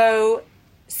 So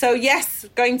yes,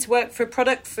 going to work for a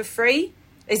product for free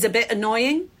is a bit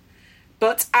annoying.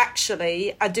 But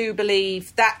actually, I do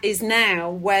believe that is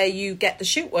now where you get the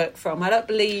shoot work from. I don't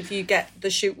believe you get the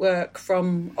shoot work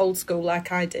from old school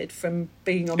like I did, from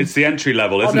being on... It's the entry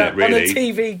level, isn't it, really? On a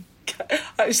TV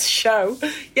show.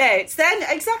 Yeah, it's then...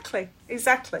 Exactly. It's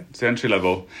the entry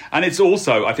level. And it's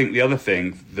also, I think the other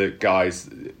thing that guys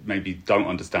maybe don't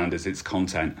understand is it's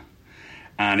content.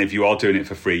 And if you are doing it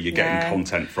for free, you're getting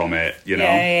content from it, you know?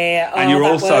 Yeah. And you're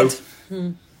also...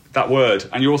 Word. That word.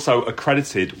 And you're also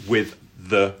accredited with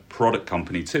the product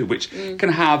company too, which can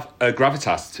have a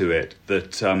gravitas to it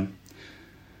that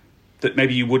that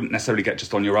maybe you wouldn't necessarily get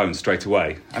just on your own straight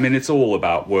away. I mean, it's all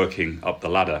about working up the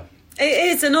ladder.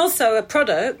 It is, and also a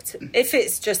product. If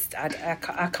it's just,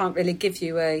 I can't really give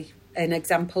you an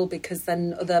example, because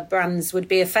then other brands would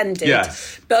be offended.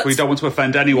 Yes, but we don't want to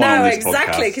offend anyone on this podcast. No,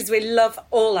 exactly, because we love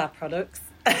all our products.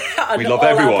 We love all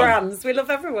everyone. Our brands. We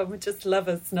love everyone. We just love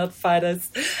us, not fight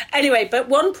us. Anyway, but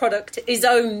one product is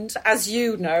owned, as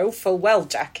you know full well,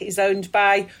 Jack, is owned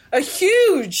by a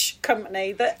huge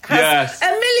company that has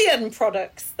a million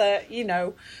products that, you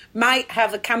know, might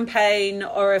have a campaign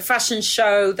or a fashion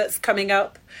show that's coming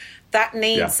up that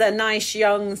needs a nice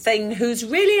young thing who's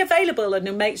really available and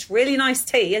who makes really nice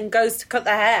tea and goes to cut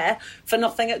their hair for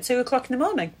nothing at 2 o'clock in the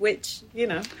morning, which, you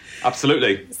know.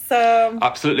 Absolutely. So...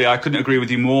 Absolutely. I couldn't agree with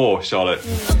you more, Charlotte.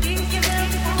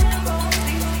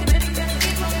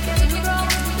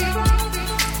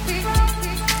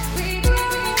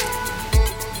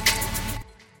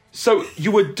 So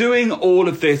you were doing all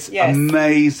of this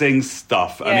amazing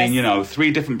stuff. I mean, you know,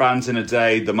 3 different brands in a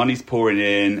day, the money's pouring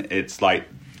in, it's like...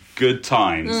 good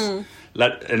times.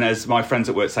 And as my friends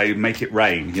at work say, make it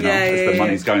rain, you know, as the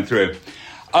money's going through.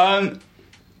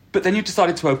 But then you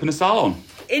decided to open a salon.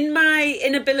 In my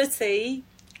inability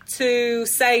to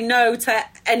say no to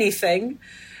anything,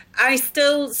 I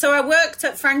worked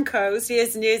at Franco's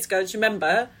years and years ago, do you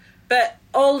remember? But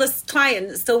all the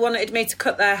clients still wanted me to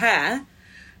cut their hair.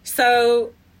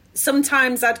 So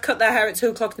sometimes I'd cut their hair at 2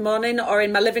 o'clock in the morning, or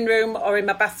in my living room, or in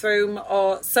my bathroom,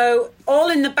 or so all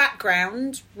in the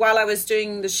background while I was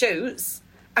doing the shoots.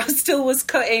 I still was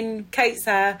cutting Kate's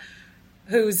hair,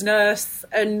 who's nurse,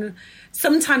 and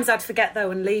sometimes I'd forget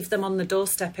though and leave them on the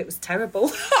doorstep. It was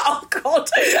terrible. Oh God,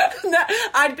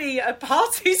 I'd be at a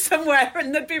party somewhere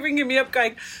and they'd be ringing me up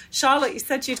going, Charlotte, you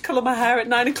said you'd colour my hair at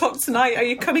 9 o'clock tonight. Are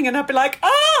you coming? And I'd be like,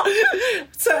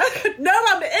 so no,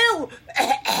 I'm ill.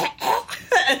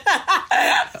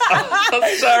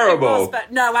 That's terrible.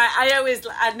 But no,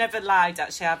 I never lied.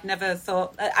 Actually, I've never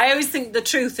thought. I always think the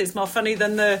truth is more funny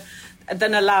than a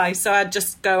lie. So I'd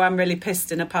just go, I'm really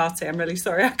pissed in a party. I'm really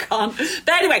sorry, I can't.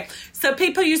 But anyway, so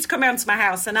people used to come around to my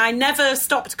house, and I never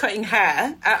stopped cutting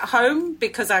hair at home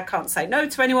because I can't say no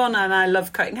to anyone, and I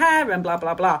love cutting hair and blah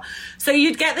blah blah. So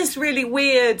you'd get this really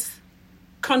weird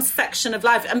cross-section of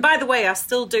life. And by the way, I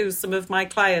still do some of my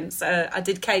clients. I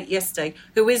did Kate yesterday,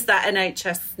 who is that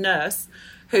NHS nurse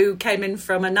who came in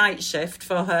from a night shift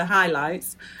for her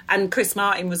highlights, and Chris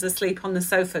Martin was asleep on the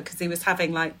sofa because he was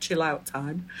having like chill out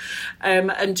time,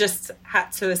 and just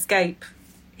had to escape.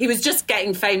 He was just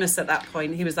getting famous at that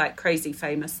point. He was like crazy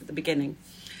famous at the beginning.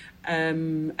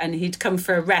 and he'd come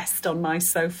for a rest on my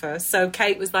sofa. So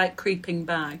Kate was like creeping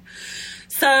by.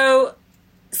 So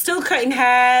still cutting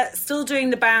hair, still doing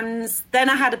the bands. Then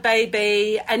I had a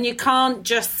baby, and you can't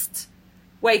just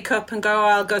wake up and go, oh,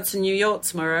 I'll go to New York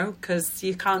tomorrow, because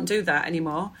you can't do that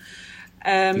anymore.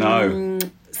 No.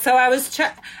 So I was...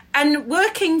 and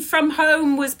working from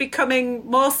home was becoming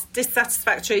more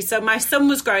dissatisfactory. So my son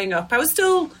was growing up. I was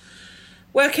still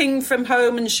working from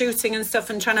home and shooting and stuff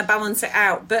and trying to balance it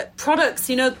out. But products,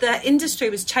 you know, the industry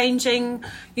was changing.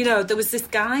 You know, there was this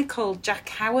guy called Jack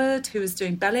Howard who was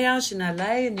doing balayage in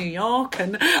LA and New York,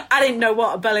 and I didn't know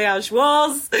what a balayage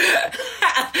was.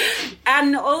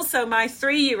 And also my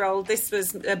 3-year-old,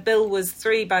 Bill was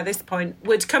 3 by this point,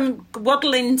 would come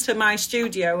waddle into my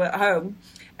studio at home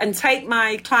and take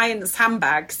my clients'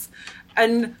 handbags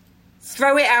and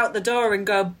throw it out the door and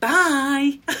go,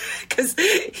 bye, because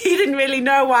he didn't really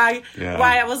know why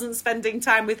I wasn't spending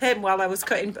time with him while I was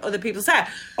cutting other people's hair.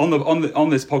 On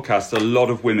this podcast, a lot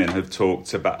of women have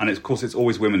talked about, and of course it's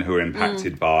always women who are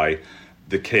impacted by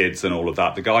the kids and all of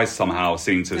that. The guys somehow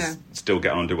seem to still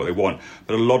get on and do what they want.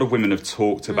 But a lot of women have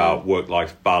talked about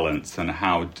work-life balance and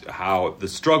how the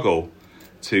struggle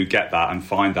to get that and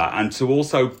find that, and to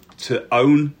also to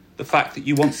own the fact that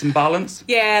you want some balance.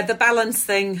 Yeah, the balance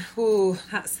thing. Ooh,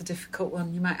 that's a difficult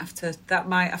one. That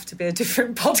might have to be a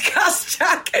different podcast,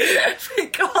 Jack,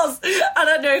 because I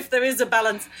don't know if there is a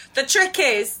balance. The trick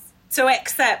is to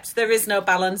accept there is no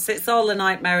balance. It's all a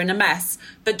nightmare and a mess,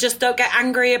 but just don't get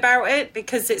angry about it,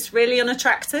 because it's really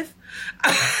unattractive.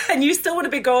 And you still want to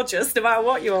be gorgeous no matter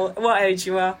what age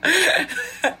you are.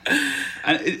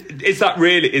 And is that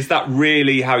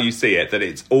really how you see it? That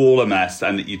it's all a mess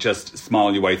and that you just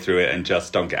smile your way through it and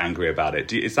just don't get angry about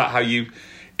it? Is that how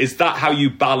you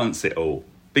balance it all?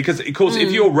 Because of course,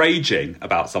 if you're raging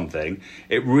about something,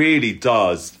 it really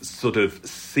does sort of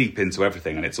seep into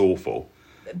everything, and it's awful.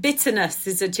 Bitterness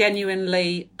is a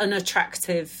genuinely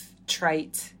unattractive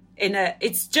trait.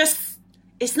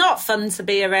 It's not fun to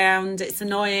be around. It's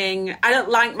annoying. I don't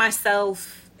like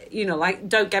myself. You know, like,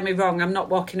 don't get me wrong, I'm not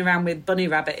walking around with bunny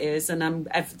rabbit ears and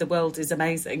the world is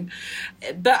amazing.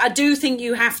 But I do think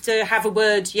you have to have a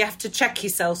word. You have to check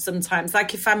yourself sometimes.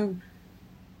 Like if I'm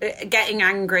getting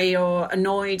angry or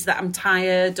annoyed that I'm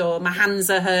tired or my hands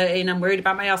are hurting, I'm worried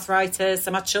about my arthritis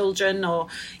or my children, or,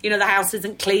 you know, the house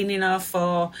isn't clean enough,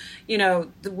 or, you know,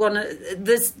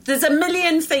 there's a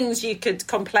million things you could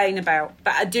complain about.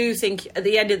 But I do think at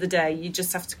the end of the day, you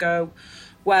just have to go,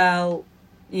 well,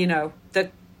 you know,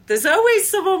 there's always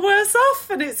someone worse off,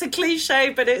 and it's a cliche,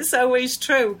 but it's always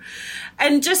true.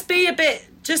 And just be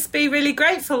really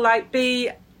grateful, like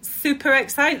be super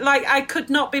excited. Like I could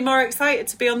not be more excited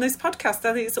to be on this podcast.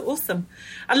 I think it's awesome.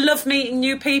 I love meeting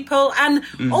new people, and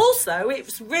also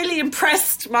it's really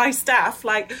impressed my staff.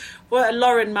 Like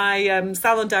Lauren, my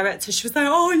salon director, she was like,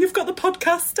 "Oh, you've got the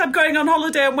podcast. I'm going on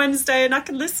holiday on Wednesday, and I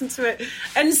can listen to it."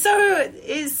 And so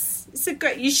it's a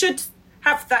great. You should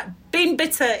have that. Being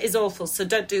bitter is awful, so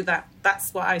don't do that.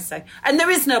 That's what I say. And there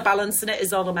is no balance, and it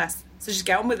is all a mess. So just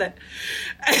get on with it.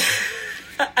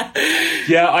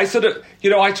 Yeah, I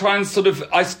try and sort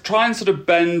of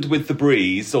bend with the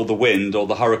breeze or the wind or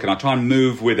the hurricane. I try and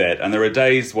move with it, and there are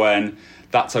days when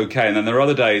that's okay, and then there are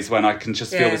other days when I can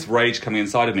just feel this rage coming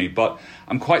inside of me. But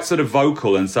I'm quite sort of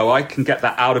vocal, and so I can get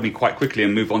that out of me quite quickly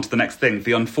and move on to the next thing.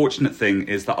 The unfortunate thing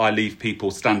is that I leave people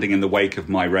standing in the wake of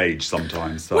my rage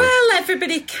sometimes. So. Well,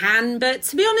 everybody can, but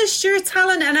to be honest, you're a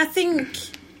talent, and I think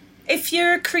if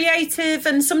you're creative,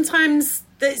 and sometimes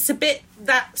it's a bit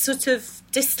that sort of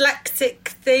dyslexic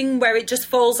thing where it just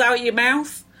falls out your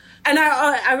mouth. And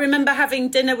I remember having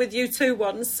dinner with U2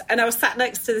 once, and I was sat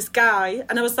next to this guy,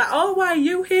 and I was like, "Oh, why are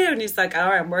you here?" And he's like, "Oh,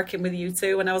 I'm working with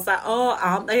U2." And I was like, "Oh,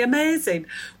 aren't they amazing?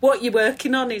 What are you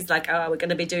working on?" He's like, "Oh, we're going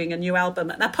to be doing a new album."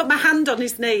 And I put my hand on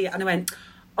his knee, and I went,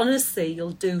 "Honestly,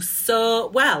 you'll do so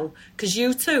well, because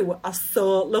U2 are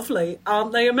so lovely.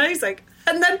 Aren't they amazing?"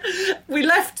 And then we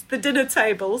left the dinner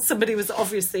table. Somebody was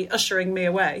obviously ushering me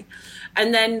away.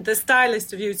 And then the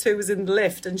stylist of U2 was in the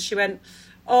lift, and she went,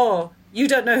 "Oh, you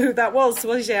don't know who that was,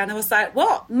 was you?" And I was like,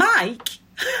 "What, Mike?"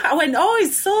 I went, "Oh,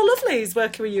 he's so lovely. He's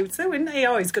working with U2, isn't he?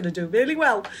 Oh, he's going to do really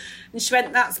well." And she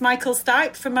went, "That's Michael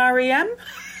Stipe from R.E.M."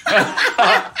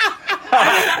 I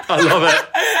love it.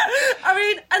 I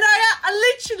mean, and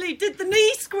I literally did the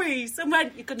knee squeeze and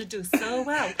went, "You're going to do so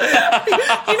well."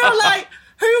 You know, like,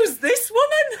 who's this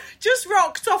woman? Just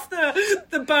rocked off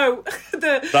the boat.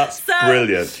 That's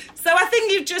brilliant. So I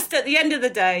think you've just, at the end of the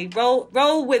day,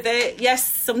 roll with it. Yes,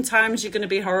 sometimes you're going to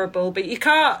be horrible, but you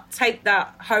can't take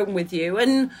that home with you.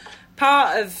 And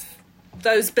part of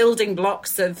those building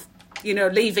blocks of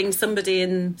leaving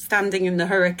somebody standing in the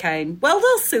hurricane. Well,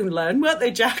 they'll soon learn, won't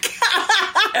they, Jack?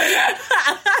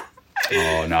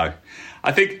 Oh, no.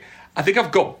 I think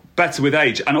I've got better with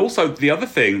age. And also the other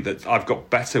thing that I've got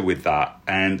better with that,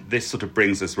 and this sort of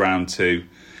brings us round to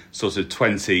sort of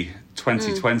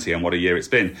 2020 and what a year it's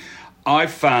been.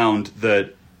 I've found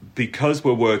that because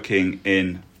we're working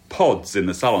in pods in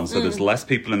the salon, so there's less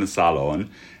people in the salon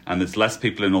and there's less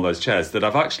people in all those chairs, that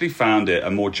I've actually found it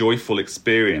a more joyful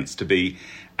experience to be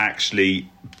actually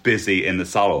busy in the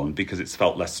salon, because it's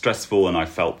felt less stressful, and I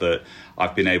felt that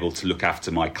I've been able to look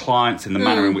after my clients in the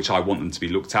manner in which I want them to be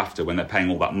looked after when they're paying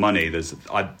all that money. There's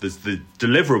the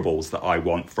deliverables that I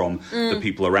want from the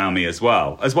people around me as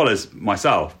well as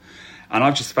myself. And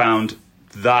I've just found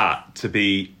that to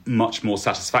be much more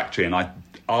satisfactory. And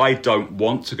I don't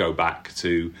want to go back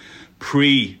to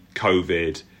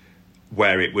pre-COVID,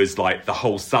 where it was like the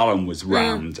whole salon was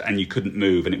rammed and you couldn't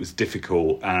move and it was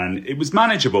difficult and it was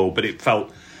manageable, but it felt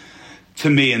to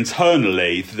me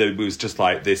internally that it was just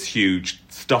like this huge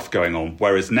stuff going on.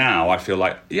 Whereas now I feel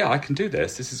like, yeah, I can do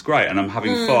this. This is great. And I'm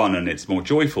having fun and it's more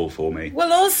joyful for me.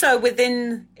 Well, also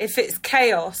if it's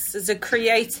chaos as a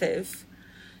creative,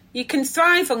 you can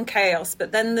thrive on chaos,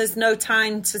 but then there's no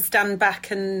time to stand back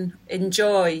and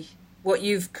enjoy what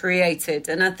you've created.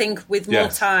 And I think with more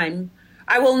time,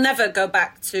 I will never go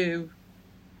back to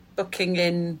booking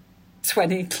in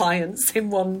 20 clients in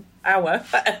 1 hour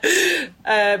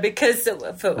because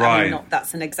I mean,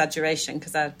 that's an exaggeration,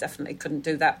 because I definitely couldn't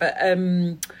do that. But,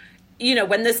 when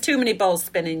there's too many balls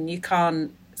spinning, you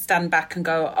can't stand back and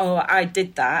go, oh, I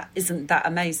did that. Isn't that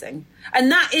amazing? And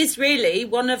that is really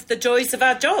one of the joys of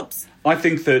our jobs. I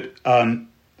think that,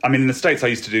 in the States, I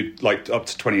used to do like up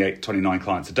to 28, 29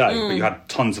 clients a day, but you had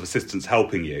tons of assistants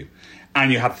helping you. And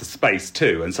you have the space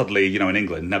too. And suddenly, in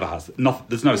England,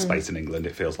 there's no space in England,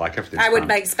 it feels like. Everything's I would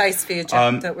make space for you,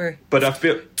 John, don't worry. But I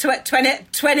feel... 28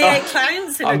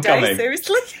 clients in a day, coming.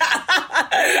 Seriously?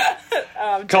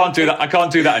 Can't do that. I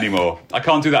can't do that anymore.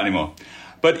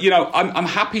 But, I'm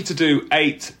happy to do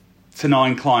 8 to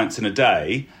 9 clients in a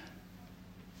day.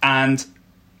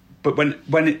 But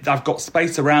when I've got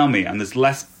space around me and there's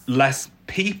less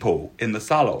people in the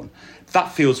salon, that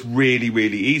feels really,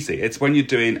 really easy. It's when you're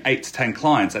doing 8 to 10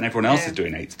 clients and everyone else is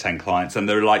doing 8 to 10 clients, and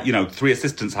they're like, 3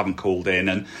 assistants haven't called in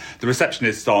and the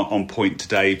receptionists aren't on point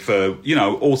today for,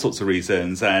 all sorts of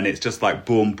reasons. And it's just like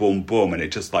boom, boom, boom. And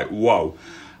it's just like, whoa.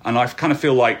 And I kind of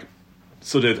feel like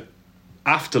sort of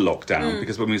after lockdown,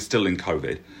 because when we were still in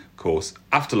COVID, of course,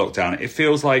 after lockdown, it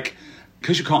feels like,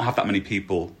 because you can't have that many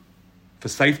people for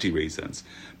safety reasons,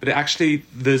 but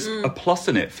there's a plus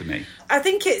in it for me. I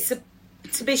think it's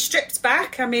to be stripped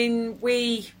back. I mean,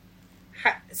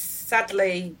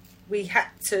 sadly, we had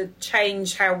to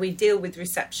change how we deal with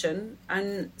reception.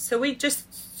 And so we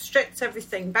just stripped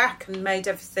everything back and made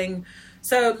everything...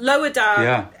 So lowered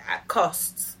our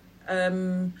costs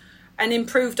and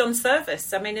improved on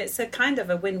service. I mean, it's a kind of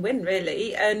a win-win,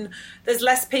 really. And there's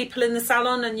less people in the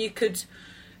salon, and you could...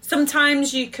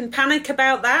 Sometimes you can panic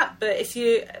about that, but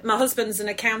my husband's an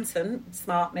accountant,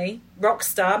 smart me, rock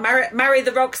star, marry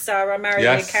the rock star or marry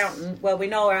the accountant. Well,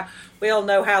 we all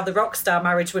know how the rock star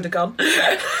marriage would have gone.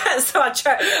 So I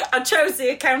chose the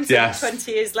accountant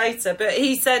 20 years later. But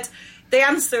he said the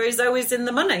answer is always in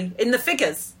the money, in the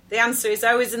figures. The answer is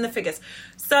always in the figures.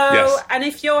 So, and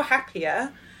if you're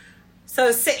happier,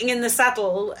 so sitting in the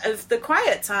saddle of the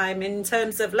quiet time in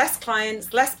terms of less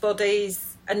clients, less bodies,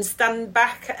 and stand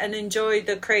back and enjoy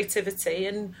the creativity,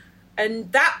 and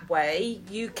that way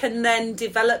you can then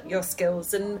develop your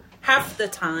skills and have the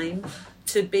time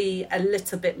to be a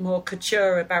little bit more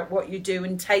couture about what you do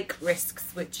and take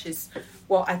risks, which is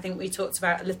what I think we talked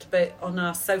about a little bit on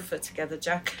our sofa together,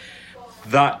 Jack.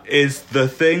 That is the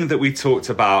thing that we talked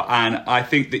about, and I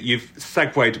think that you've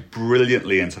segued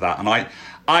brilliantly into that, and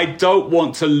I don't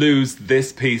want to lose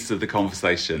this piece of the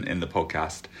conversation in the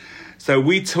podcast. So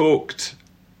we talked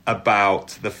about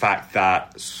the fact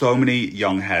that so many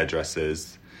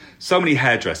hairdressers,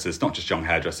 not just young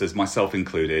hairdressers, myself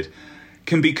included,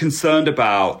 can be concerned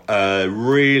about a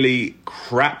really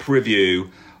crap review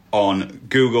on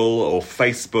Google or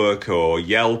Facebook or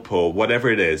Yelp or whatever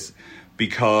it is,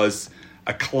 because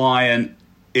a client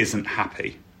isn't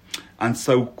happy. And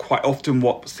so quite often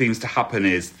what seems to happen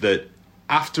is that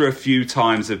after a few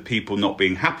times of people not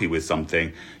being happy with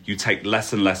something, you take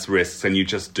less and less risks and you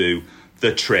just do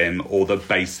the trim or the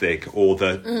basic or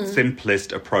the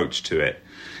simplest approach to it.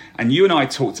 And you and I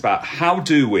talked about how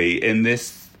do we, in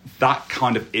that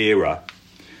kind of era,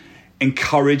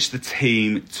 encourage the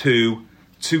team to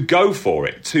go for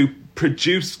it, to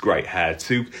produce great hair,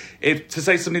 to say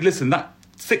to somebody, listen, that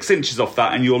 6 inches off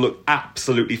that and you'll look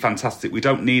absolutely fantastic. We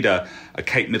don't need a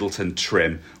Kate Middleton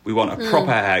trim. We want a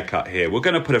proper haircut here. We're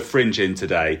going to put a fringe in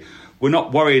today. We're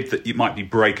not worried that you might be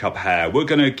breakup hair. We're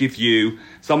going to give you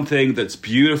something that's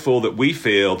beautiful,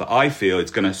 that I feel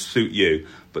it's going to suit you.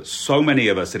 But so many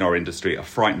of us in our industry are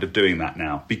frightened of doing that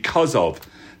now because of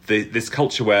this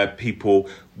culture where people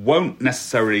won't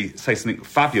necessarily say something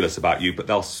fabulous about you, but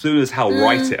they'll soon as hell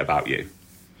write it about you.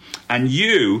 And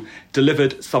you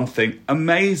delivered something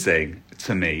amazing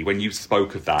to me when you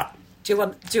spoke of that.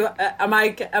 Am I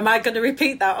going to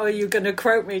repeat that, or are you going to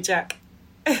quote me, Jack?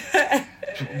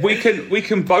 We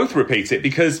can both repeat it,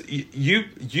 because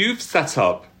you've set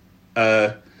up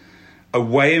a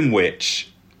way in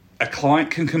which a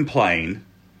client can complain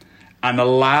and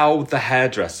allow the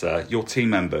hairdresser, your team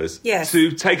members,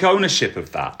 to take ownership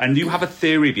of that. And you have a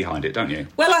theory behind it, don't you?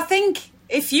 Well, I think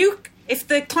if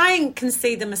the client can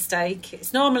see the mistake,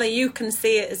 it's normally you can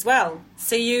see it as well.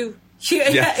 So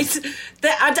yes.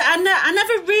 I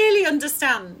never really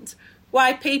understand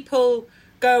why people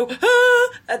go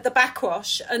at the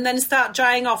backwash and then start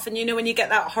drying off, and when you get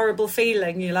that horrible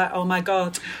feeling, you're like, oh my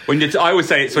god. I always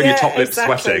say it's when your top lip's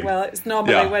sweating. Well, it's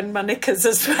normally when my knickers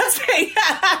are sweating.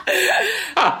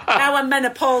 Now I'm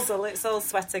menopausal, it's all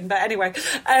sweating. But anyway,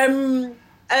 and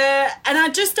I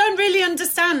just don't really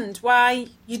understand why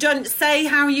you don't say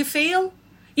how you feel.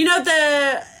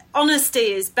 The honesty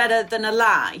is better than a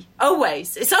lie.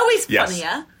 Always. It's always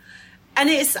funnier.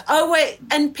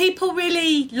 And people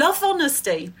really love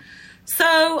honesty.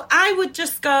 So I would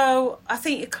just go, I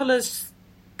think your colours...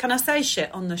 Can I say shit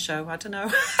on the show? I don't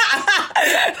know.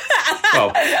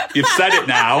 Well, you've said it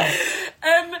now.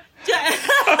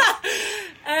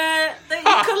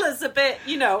 Your colour's a bit,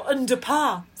 under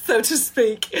par, so to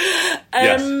speak.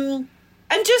 Yes.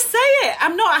 And just say it.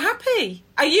 I'm not happy.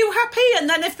 Are you happy? And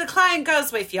then if the client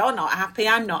goes, well, if you're not happy,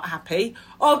 I'm not happy.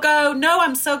 Or go, no,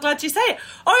 I'm so glad you say it.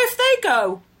 Or if they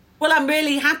go, well, I'm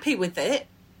really happy with it.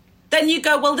 Then you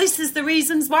go, well, this is the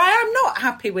reasons why I'm not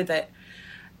happy with it.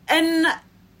 And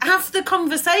have the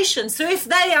conversation. So if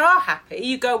they are happy,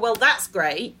 you go, well, that's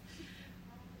great.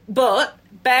 But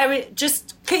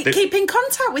just keep in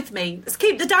contact with me. Let's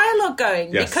keep the dialogue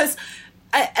going. Yes. Because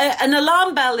an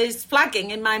alarm bell is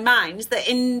flagging in my mind that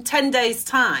in 10 days'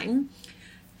 time,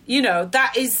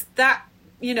 that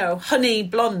honey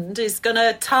blonde is going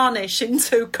to tarnish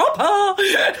into copper.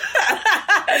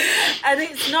 And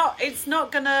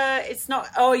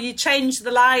you change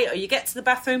the light or you get to the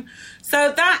bathroom.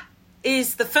 So that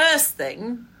is the first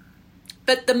thing.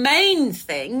 But the main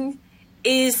thing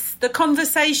is the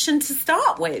conversation to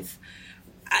start with.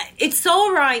 It's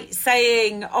all right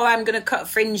saying, oh, I'm going to cut a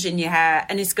fringe in your hair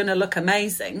and it's going to look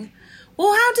amazing.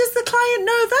 Well, how does the client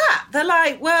know that? They're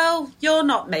like, well, you're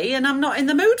not me and I'm not in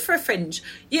the mood for a fringe.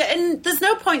 And there's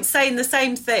no point saying the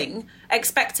same thing,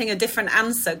 expecting a different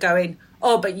answer, going,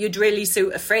 oh, but you'd really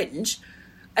suit a fringe.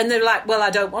 And they're like, well, I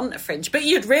don't want a fringe, but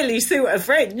you'd really suit a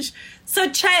fringe. So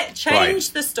change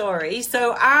the story.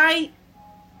 So I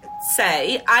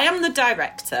say, I am the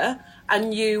director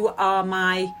and you are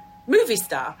my movie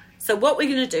star. So what we're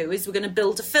going to do is we're going to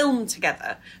build a film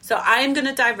together. So I am going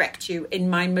to direct you in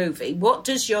my movie. What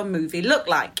does your movie look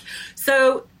like?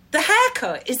 So the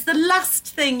haircut is the last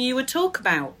thing you would talk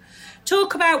about.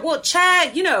 Talk about what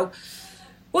chair,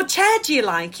 what chair do you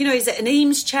like? Is it an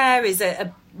Eames chair? Is it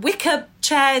a wicker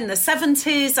chair in the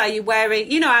 70s? Are you wearing,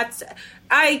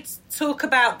 I talk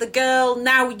about the girl.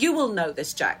 Now, you will know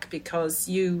this, Jack, because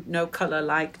you know colour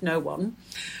like no one.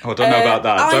 Oh, I don't know about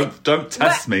that. Don't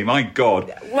test me, my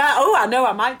God. Well, I know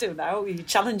I might do now. You're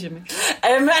challenging me.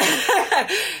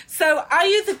 So are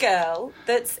you the girl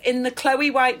that's in the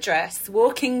Chloe white dress,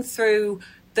 walking through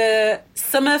the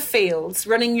summer fields,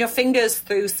 running your fingers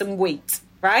through some wheat,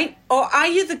 right? Or are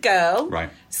you the girl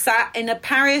sat in a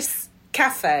Paris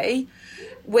cafe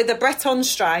with a Breton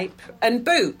stripe and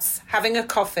boots, having a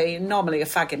coffee, and normally a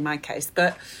fag in my case.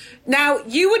 But now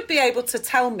you would be able to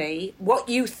tell me what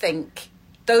you think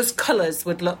those colours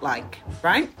would look like,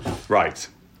 right? Right.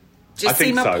 Do you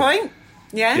see my point?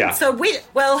 Yeah? So who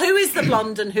is the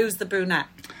blonde and who's the brunette?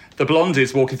 The blonde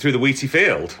is walking through the wheaty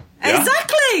field. Yeah?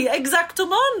 Exactly.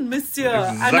 Exactement, monsieur.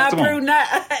 Exactement.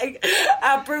 And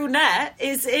our brunette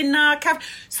is in our cafe.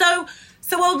 So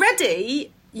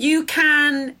already you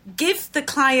can give the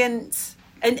client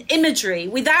an imagery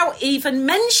without even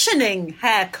mentioning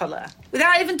hair colour,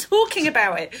 without even talking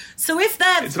about it. So if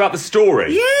they're... It's about the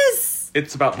story. Yes.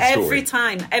 It's about the story.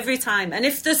 Every time. And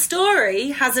if the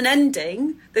story has an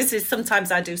ending,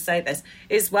 sometimes I do say this,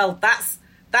 is, well, that's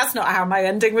not how my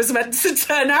ending was meant to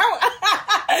turn out.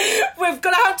 We're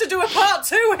going to have to do a part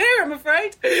 2 here, I'm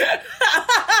afraid.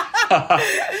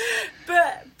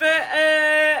 but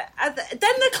then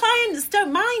the clients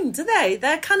don't mind, do they?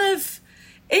 They're kind of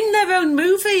in their own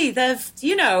movie. They've,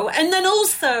 and then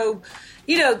also,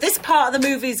 this part of the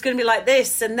movie is going to be like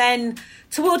this, and then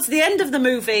towards the end of the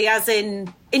movie, as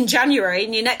in January,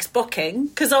 in your next booking,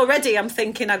 because already I'm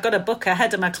thinking I've got to book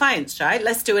ahead of my clients, right?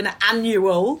 Let's do an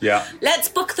annual. Yeah. Let's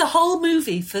book the whole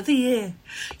movie for the year.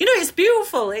 It's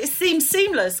beautiful. It seems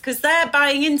seamless because they're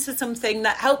buying into something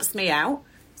that helps me out.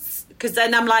 Because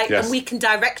then I'm like, yes. And we can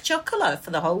direct your colour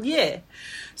for the whole year.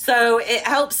 So it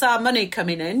helps our money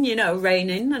coming in,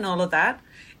 raining and all of that.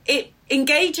 It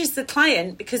engages the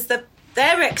client because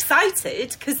they're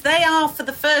excited because they are, for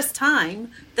the first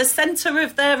time, the centre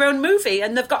of their own movie,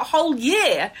 and they've got a whole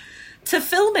year to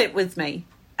film it with me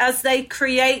as they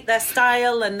create their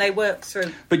style and they work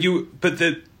through. But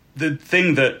the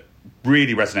thing that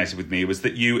really resonated with me was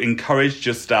that you encouraged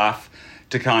your staff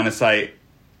to kind of say,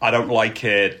 I don't like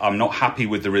it, I'm not happy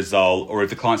with the result, or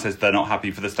if the client says they're not happy,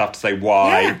 for the staff to say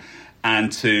why,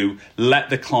 and to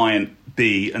let the client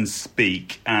be and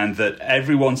speak, and that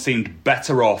everyone seemed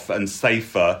better off and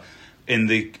safer in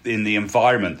the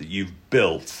environment that you've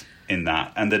built in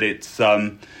that, and that it's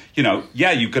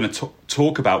you're going to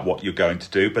talk about what you're going to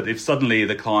do, but if suddenly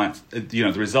the client,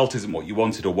 the result isn't what you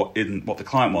wanted or what isn't what the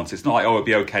client wants, it's not like, it'll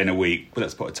be okay in a week, but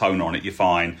let's put a tone on it, you're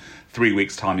fine. 3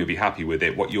 weeks' time, you'll be happy with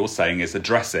it. What you're saying is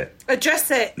address it. Address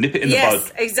it. Nip it in the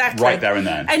bud. Exactly. Right there and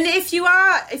then. And if you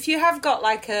have got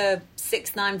like a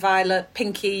 6-9 violet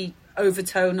pinky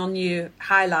overtone on your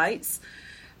highlights,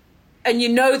 and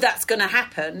that's going to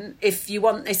happen if you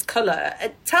want this colour,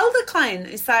 tell the client,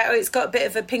 it's like, it's got a bit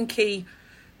of a pinky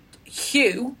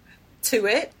hue to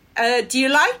it. Do you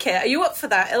like it? Are you up for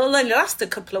that? It'll only last a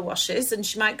couple of washes, and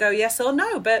she might go yes or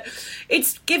no. But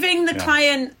it's giving the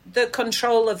client the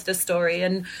control of the story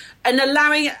and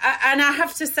allowing. And I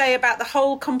have to say about the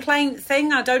whole complaint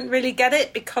thing, I don't really get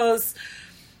it, because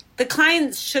the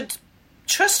clients should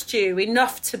trust you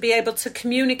enough to be able to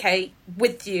communicate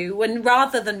with you, and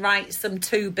rather than write some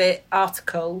 2-bit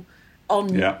article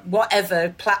on whatever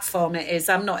platform it is,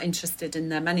 I'm not interested in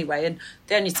them anyway. And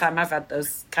the only time I've had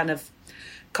those kind of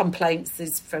complaints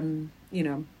is from,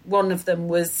 one of them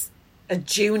was a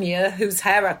junior whose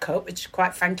hair I cut, which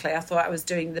quite frankly I thought I was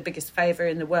doing the biggest favour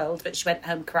in the world, but she went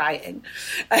home crying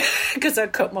because I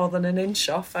cut more than an inch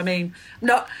off. I mean,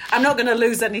 I'm not going to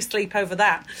lose any sleep over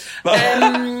that.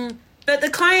 But the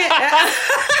client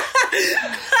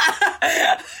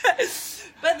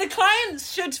but the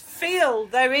clients should feel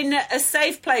they're in a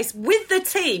safe place with the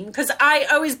team, because I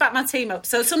always back my team up.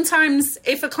 So sometimes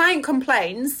if a client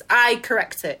complains, I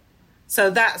correct it.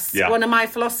 So that's one of my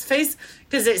philosophies,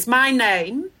 because it's my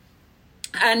name.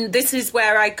 And this is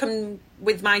where I come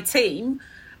with my team.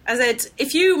 I said,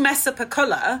 if you mess up a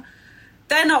colour,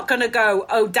 they're not going to go,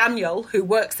 oh, Daniel, who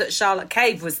works at Charlotte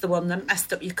Cave, was the one that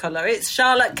messed up your colour. It's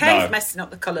Charlotte Cave messing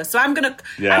up the colour. So I'm going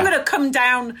to come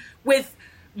down with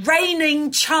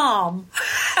raining charm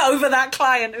over that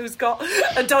client who's got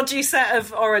a dodgy set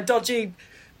of, or a dodgy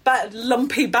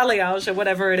lumpy balayage or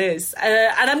whatever it is,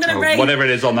 and I'm going to rain whatever it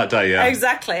is on that day.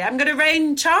 Exactly. I'm going to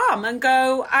rain charm and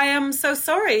go, I am so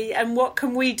sorry, and what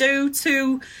can we do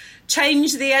to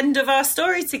change the end of our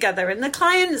story together? And the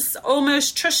clients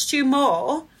almost trust you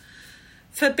more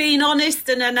for being honest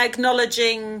and then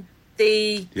acknowledging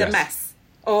the mess.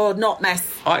 Or not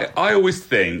mess. I always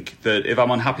think that if I'm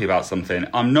unhappy about something,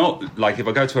 I'm not, like, if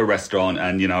I go to a restaurant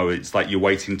and, it's like you're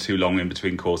waiting too long in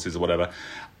between courses or whatever,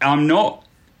 I'm not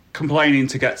complaining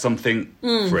to get something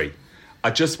free. I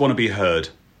just want to be heard.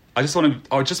 I just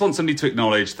want somebody to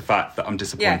acknowledge the fact that I'm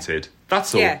disappointed.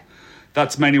 That's all. Yeah.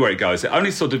 That's mainly where it goes. It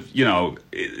only sort of,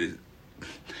 and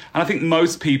I think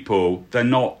most people,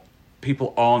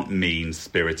 people aren't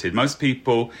mean-spirited. Most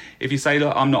people, if you say,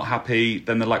 look, I'm not happy,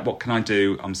 then they're like, what can I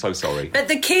do? I'm so sorry. But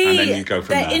the key, and then you go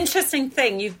from there. Interesting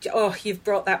thing, you've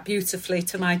brought that beautifully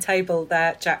to my table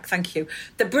there, Jack, thank you.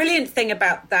 The brilliant thing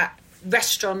about that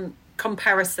restaurant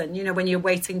comparison, when you're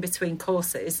waiting between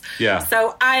courses. Yeah.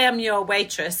 So I am your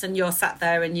waitress and you're sat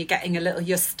there and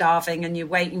you're starving and you're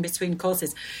waiting between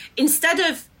courses. Instead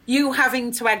of you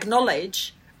having to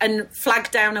acknowledge and flag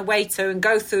down a waiter and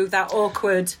go through that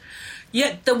awkward...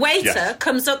 the waiter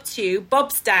comes up to you,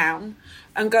 bobs down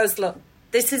and goes, look,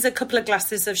 this is a couple of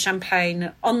glasses of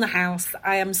champagne on the house.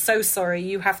 I am so sorry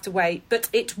you have to wait, but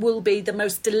it will be the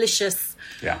most delicious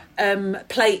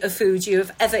plate of food you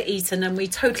have ever eaten, and we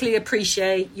totally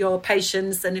appreciate your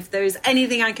patience, and if there is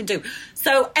anything I can do.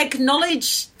 So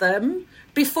acknowledge them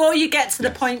before you get to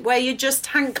the point where you're just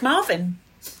Hank Marvin.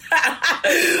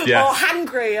 Or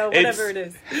hangry or whatever it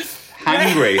is.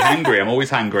 hangry. I'm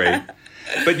always hangry.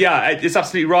 But yeah, it's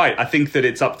absolutely right. I think that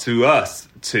it's up to us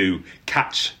to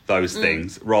catch those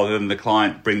things rather than the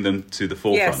client bring them to the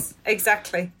forefront. Yes,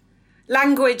 exactly.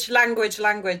 Language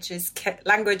is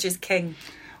king.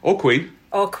 Or queen.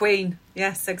 Or queen,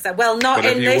 yes, exactly. Well, not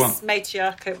Whatever in you this want.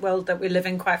 matriarchal world that we live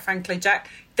in, quite frankly, Jack.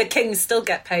 The kings still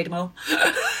get paid more.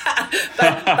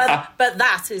 but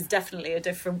that is definitely a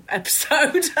different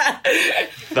episode.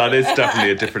 That is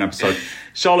definitely a different episode.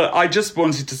 Charlotte, I just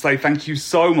wanted to say thank you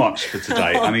so much for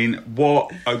today. I mean,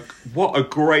 what a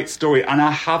great story. And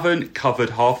I haven't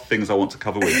covered half the things I want to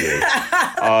cover with you.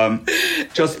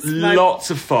 Just lots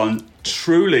of fun,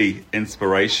 truly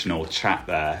inspirational chat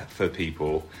there for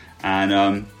people.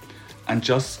 And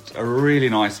just a really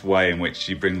nice way in which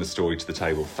you bring the story to the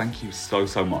table. Thank you so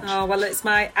much. Oh, well, it's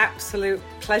my absolute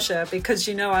pleasure because,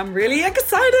 I'm really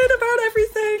excited about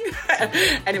everything.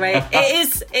 Anyway,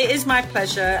 it is my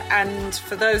pleasure. And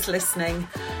for those listening,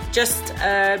 just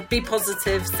be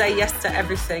positive, say yes to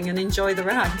everything and enjoy the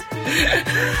ride.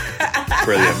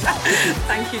 Brilliant.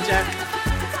 Thank you, Jack.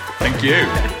 Thank you.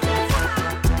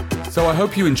 So I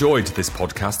hope you enjoyed this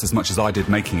podcast as much as I did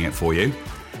making it for you.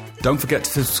 Don't forget to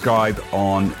subscribe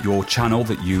on your channel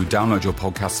that you download your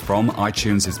podcasts from.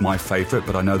 iTunes is my favourite,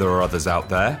 but I know there are others out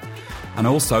there. And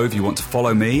also, if you want to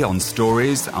follow me on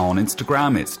stories on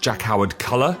Instagram, it's Jack Howard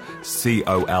Colour,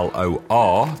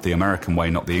 COLOR, the American way,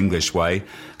 not the English way.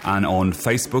 And on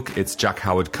Facebook, it's Jack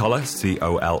Howard Colour,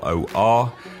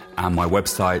 COLOR. And my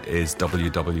website is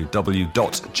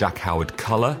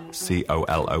www.jackhowardcolour,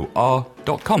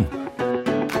 COLOR.com.